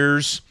 Steve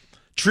Mears.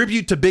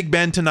 Tribute to Big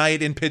Ben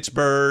tonight in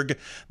Pittsburgh.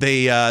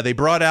 They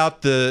brought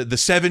out the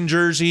 7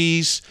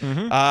 jerseys.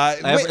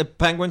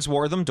 Penguins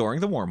wore them during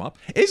the warm up.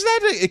 Is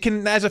that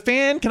as a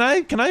fan? Can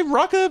I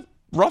rock a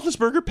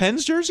Roethlisberger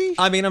Pens jersey?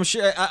 I mean, I'm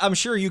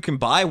sure you can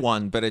buy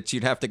one, but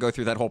you'd have to go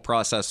through that whole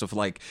process of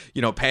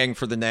paying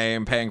for the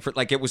name, paying for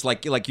it was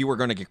like you were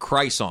going to get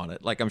Christ on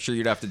it. Like I'm sure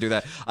you'd have to do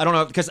that. I don't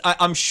know because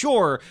I'm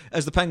sure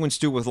as the Penguins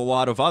do with a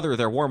lot of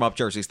their warm up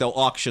jerseys, they'll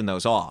auction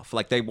those off.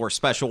 Like they wore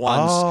special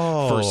ones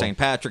for St.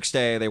 Patrick's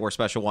Day. They wore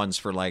special ones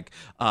for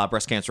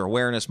Breast Cancer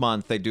Awareness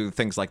Month. They do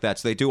things like that.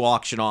 So they do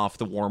auction off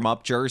the warm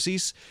up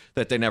jerseys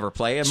that they never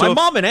play. And my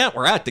mom and aunt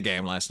were at the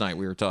game last night.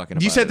 We were talking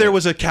about. You said there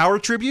was a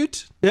Cowher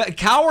tribute? Yeah,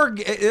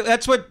 Cowher,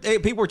 that's what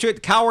people were tweeting.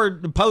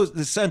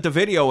 Cowher sent a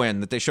video in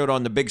that they showed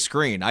on the big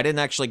screen. I didn't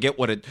actually get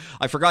what it,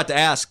 I forgot to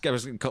ask. I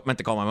was meant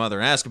to call my mother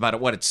and ask about it,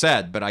 what it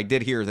said, but I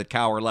did hear that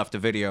Cowher left a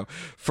video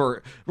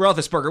for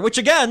Roethlisberger, which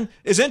again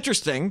is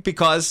interesting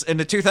because in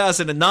the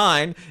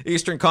 2009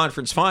 Eastern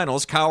Conference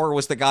Finals, Cowher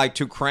was the guy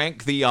to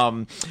crank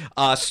the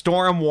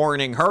storm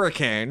warning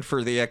hurricane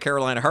for the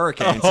Carolina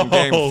Hurricanes in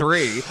Game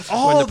 3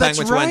 when the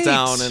Penguins went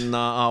down and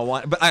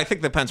won. But I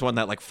think the Pens won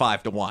that like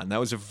 5-1. That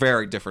was a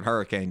very different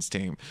Hurricanes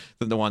team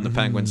than the one the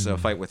Penguins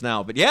fight with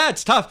now. But yeah,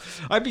 it's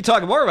tough. I'd be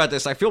talking more about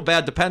this. I feel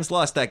bad the Pens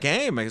lost that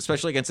game,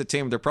 especially against a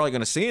team they're probably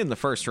going to see in the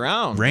first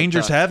round.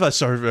 Rangers have our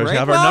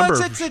number.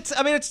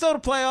 It's still the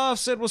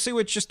playoffs, and we'll see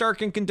what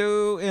Shesterkin can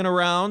do in a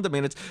round. I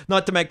mean, it's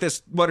not to make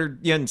this what are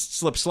Yinz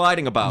slip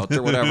sliding about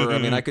or whatever. I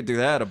mean, I could do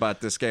that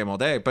about this game all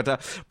day.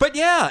 But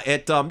yeah,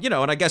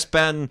 and I guess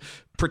Ben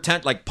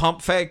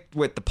pump fake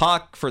with the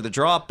puck for the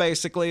drop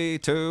basically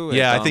too.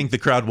 Yeah, I think the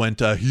crowd went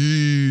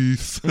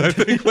Heath. I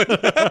think.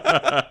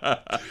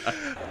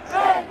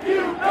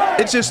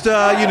 It's just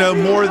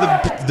more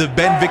the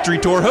Ben victory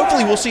tour.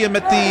 Hopefully we'll see him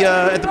at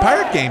the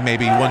Pirate game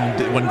maybe one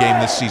game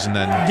this season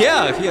then.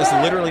 Yeah, if he has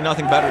literally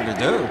nothing better to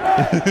do.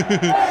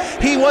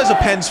 He was a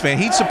Pens fan.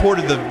 He'd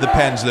supported the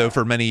Pens though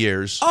for many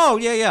years. Oh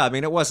yeah. I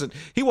mean,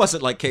 he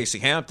wasn't like Casey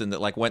Hampton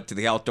that went to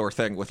the outdoor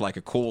thing with like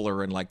a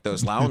cooler and like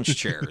those lounge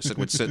chairs that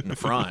would sit in the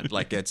front.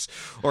 Like it's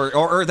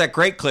or that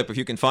great clip if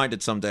you can find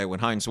it someday when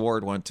Hines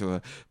Ward went to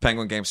a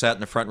Penguin game, sat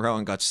in the front row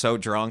and got so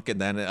drunk, and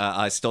then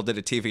I still did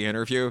a TV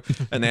interview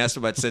and they asked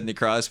him about Sidney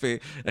Crosby,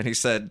 and he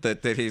said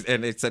that he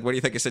said, "What do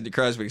you think of Sidney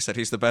Crosby?" He said,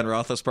 "He's the Ben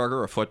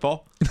Roethlisberger of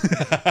football."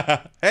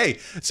 Hey,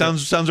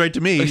 sounds right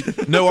to me.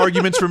 No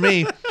arguments for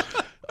me.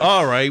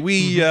 All right,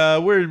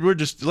 we're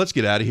just let's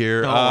get out of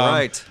here. All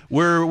right,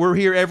 we're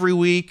here every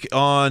week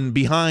on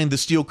Behind the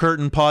Steel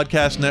Curtain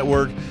Podcast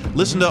Network.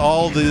 Listen to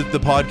all the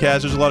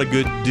podcasts. There's a lot of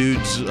good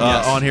dudes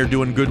on here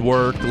doing good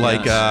work,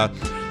 like.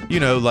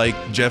 Like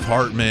Jeff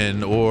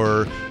Hartman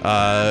or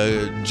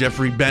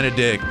Jeffrey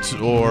Benedict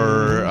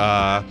or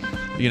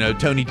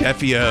Tony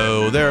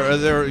Defio.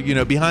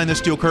 They're behind the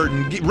steel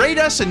curtain. Rate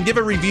us and give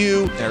a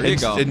review. There you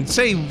go. And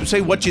say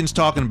what Yinz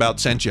talking about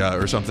sent you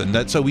or something.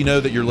 That's so we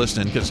know that you're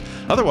listening. Because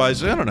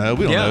otherwise, I don't know.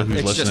 We don't know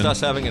who's listening. It's just us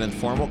having an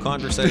informal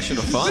conversation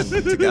of fun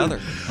together.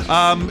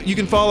 You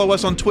can follow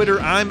us on Twitter.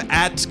 I'm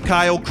at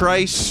Kyle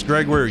Kreis.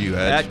 Greg, where are you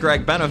at? At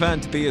Greg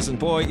Benevent. B as in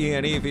boy,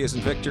 E-N-E, V as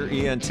in Victor,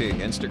 E-N-T.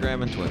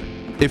 Instagram and Twitter.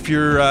 If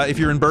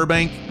you're in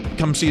Burbank,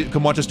 come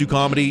watch us do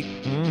comedy.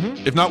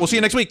 Mm-hmm. If not, we'll see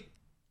you next week.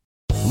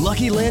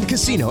 Lucky Land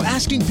Casino,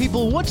 asking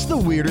people, what's the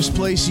weirdest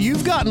place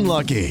you've gotten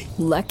lucky?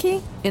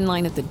 Lucky? In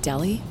line at the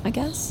deli, I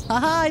guess?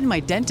 Aha, in my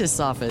dentist's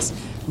office.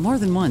 More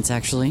than once,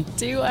 actually.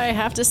 Do I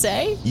have to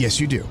say? Yes,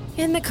 you do.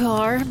 In the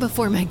car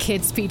before my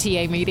kids'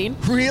 PTA meeting.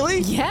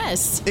 Really?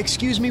 Yes.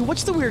 Excuse me,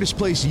 what's the weirdest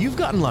place you've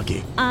gotten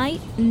lucky? I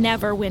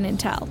never win and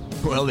tell.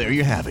 Well, there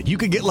you have it. You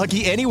can get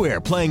lucky anywhere,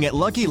 playing at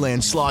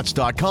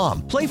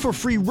LuckyLandSlots.com. Play for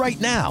free right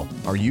now.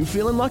 Are you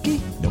feeling lucky?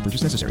 No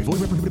purchase necessary.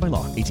 Void where prohibited by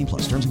law.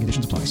 18+. Terms and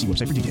conditions apply. See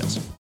website for details.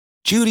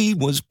 Judy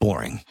was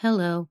boring.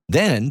 Hello.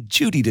 Then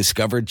Judy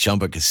discovered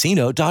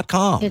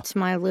ChumbaCasino.com. It's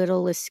my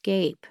little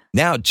escape.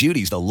 Now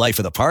Judy's the life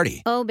of the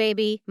party. Oh,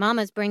 baby,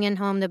 mama's bringing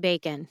home the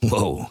bacon.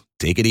 Whoa,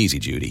 take it easy,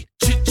 Judy.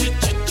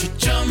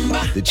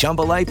 The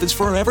Chumba life is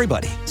for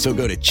everybody. So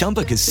go to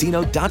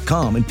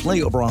ChumbaCasino.com and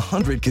play over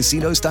 100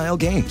 casino-style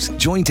games.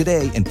 Join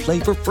today and play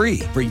for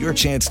free for your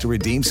chance to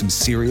redeem some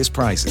serious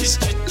prizes.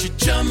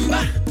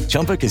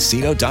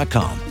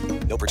 ChumbaCasino.com.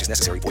 No purchase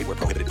necessary. Void where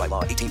prohibited by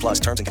law.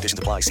 18+. Terms and conditions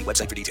apply. See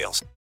website for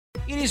details.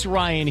 It is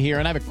Ryan here,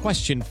 and I have a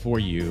question for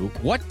you.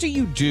 What do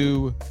you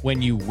do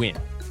when you win?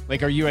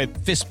 Like, are you a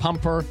fist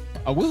pumper,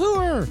 a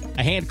woohooer,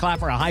 a hand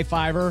clapper, a high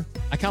fiver?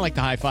 I kind of like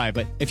the high five,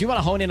 but if you want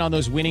to hone in on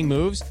those winning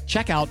moves,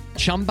 check out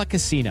Chumba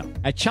Casino.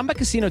 At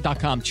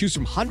ChumbaCasino.com, choose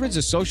from hundreds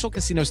of social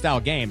casino-style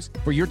games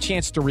for your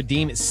chance to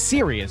redeem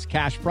serious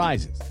cash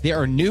prizes. There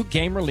are new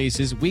game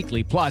releases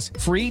weekly, plus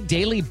free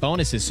daily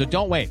bonuses. So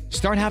don't wait.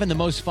 Start having the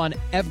most fun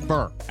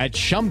ever at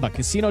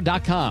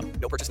ChumbaCasino.com.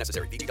 No purchase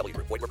necessary. VGW.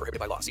 Void where prohibited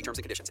by law. See terms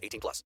and conditions.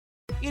 18+.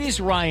 It is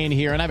Ryan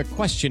here, and I have a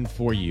question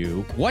for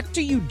you. What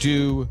do you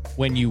do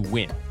when you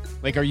win?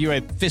 Like, are you a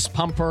fist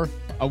pumper,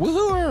 a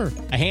woohooer,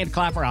 a hand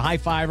clapper, a high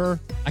fiver?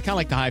 I kind of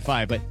like the high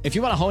five, but if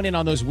you want to hone in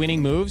on those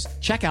winning moves,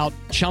 check out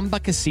Chumba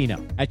Casino.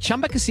 At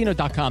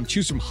ChumbaCasino.com,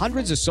 choose from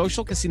hundreds of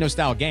social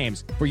casino-style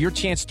games for your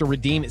chance to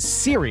redeem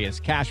serious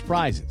cash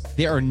prizes.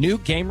 There are new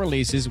game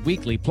releases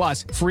weekly,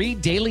 plus free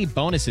daily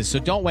bonuses. So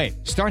don't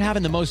wait. Start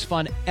having the most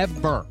fun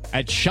ever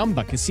at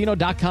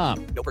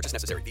ChumbaCasino.com. No purchase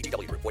necessary.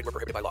 VGW. Void where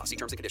prohibited by law. See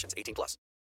terms and conditions. 18+.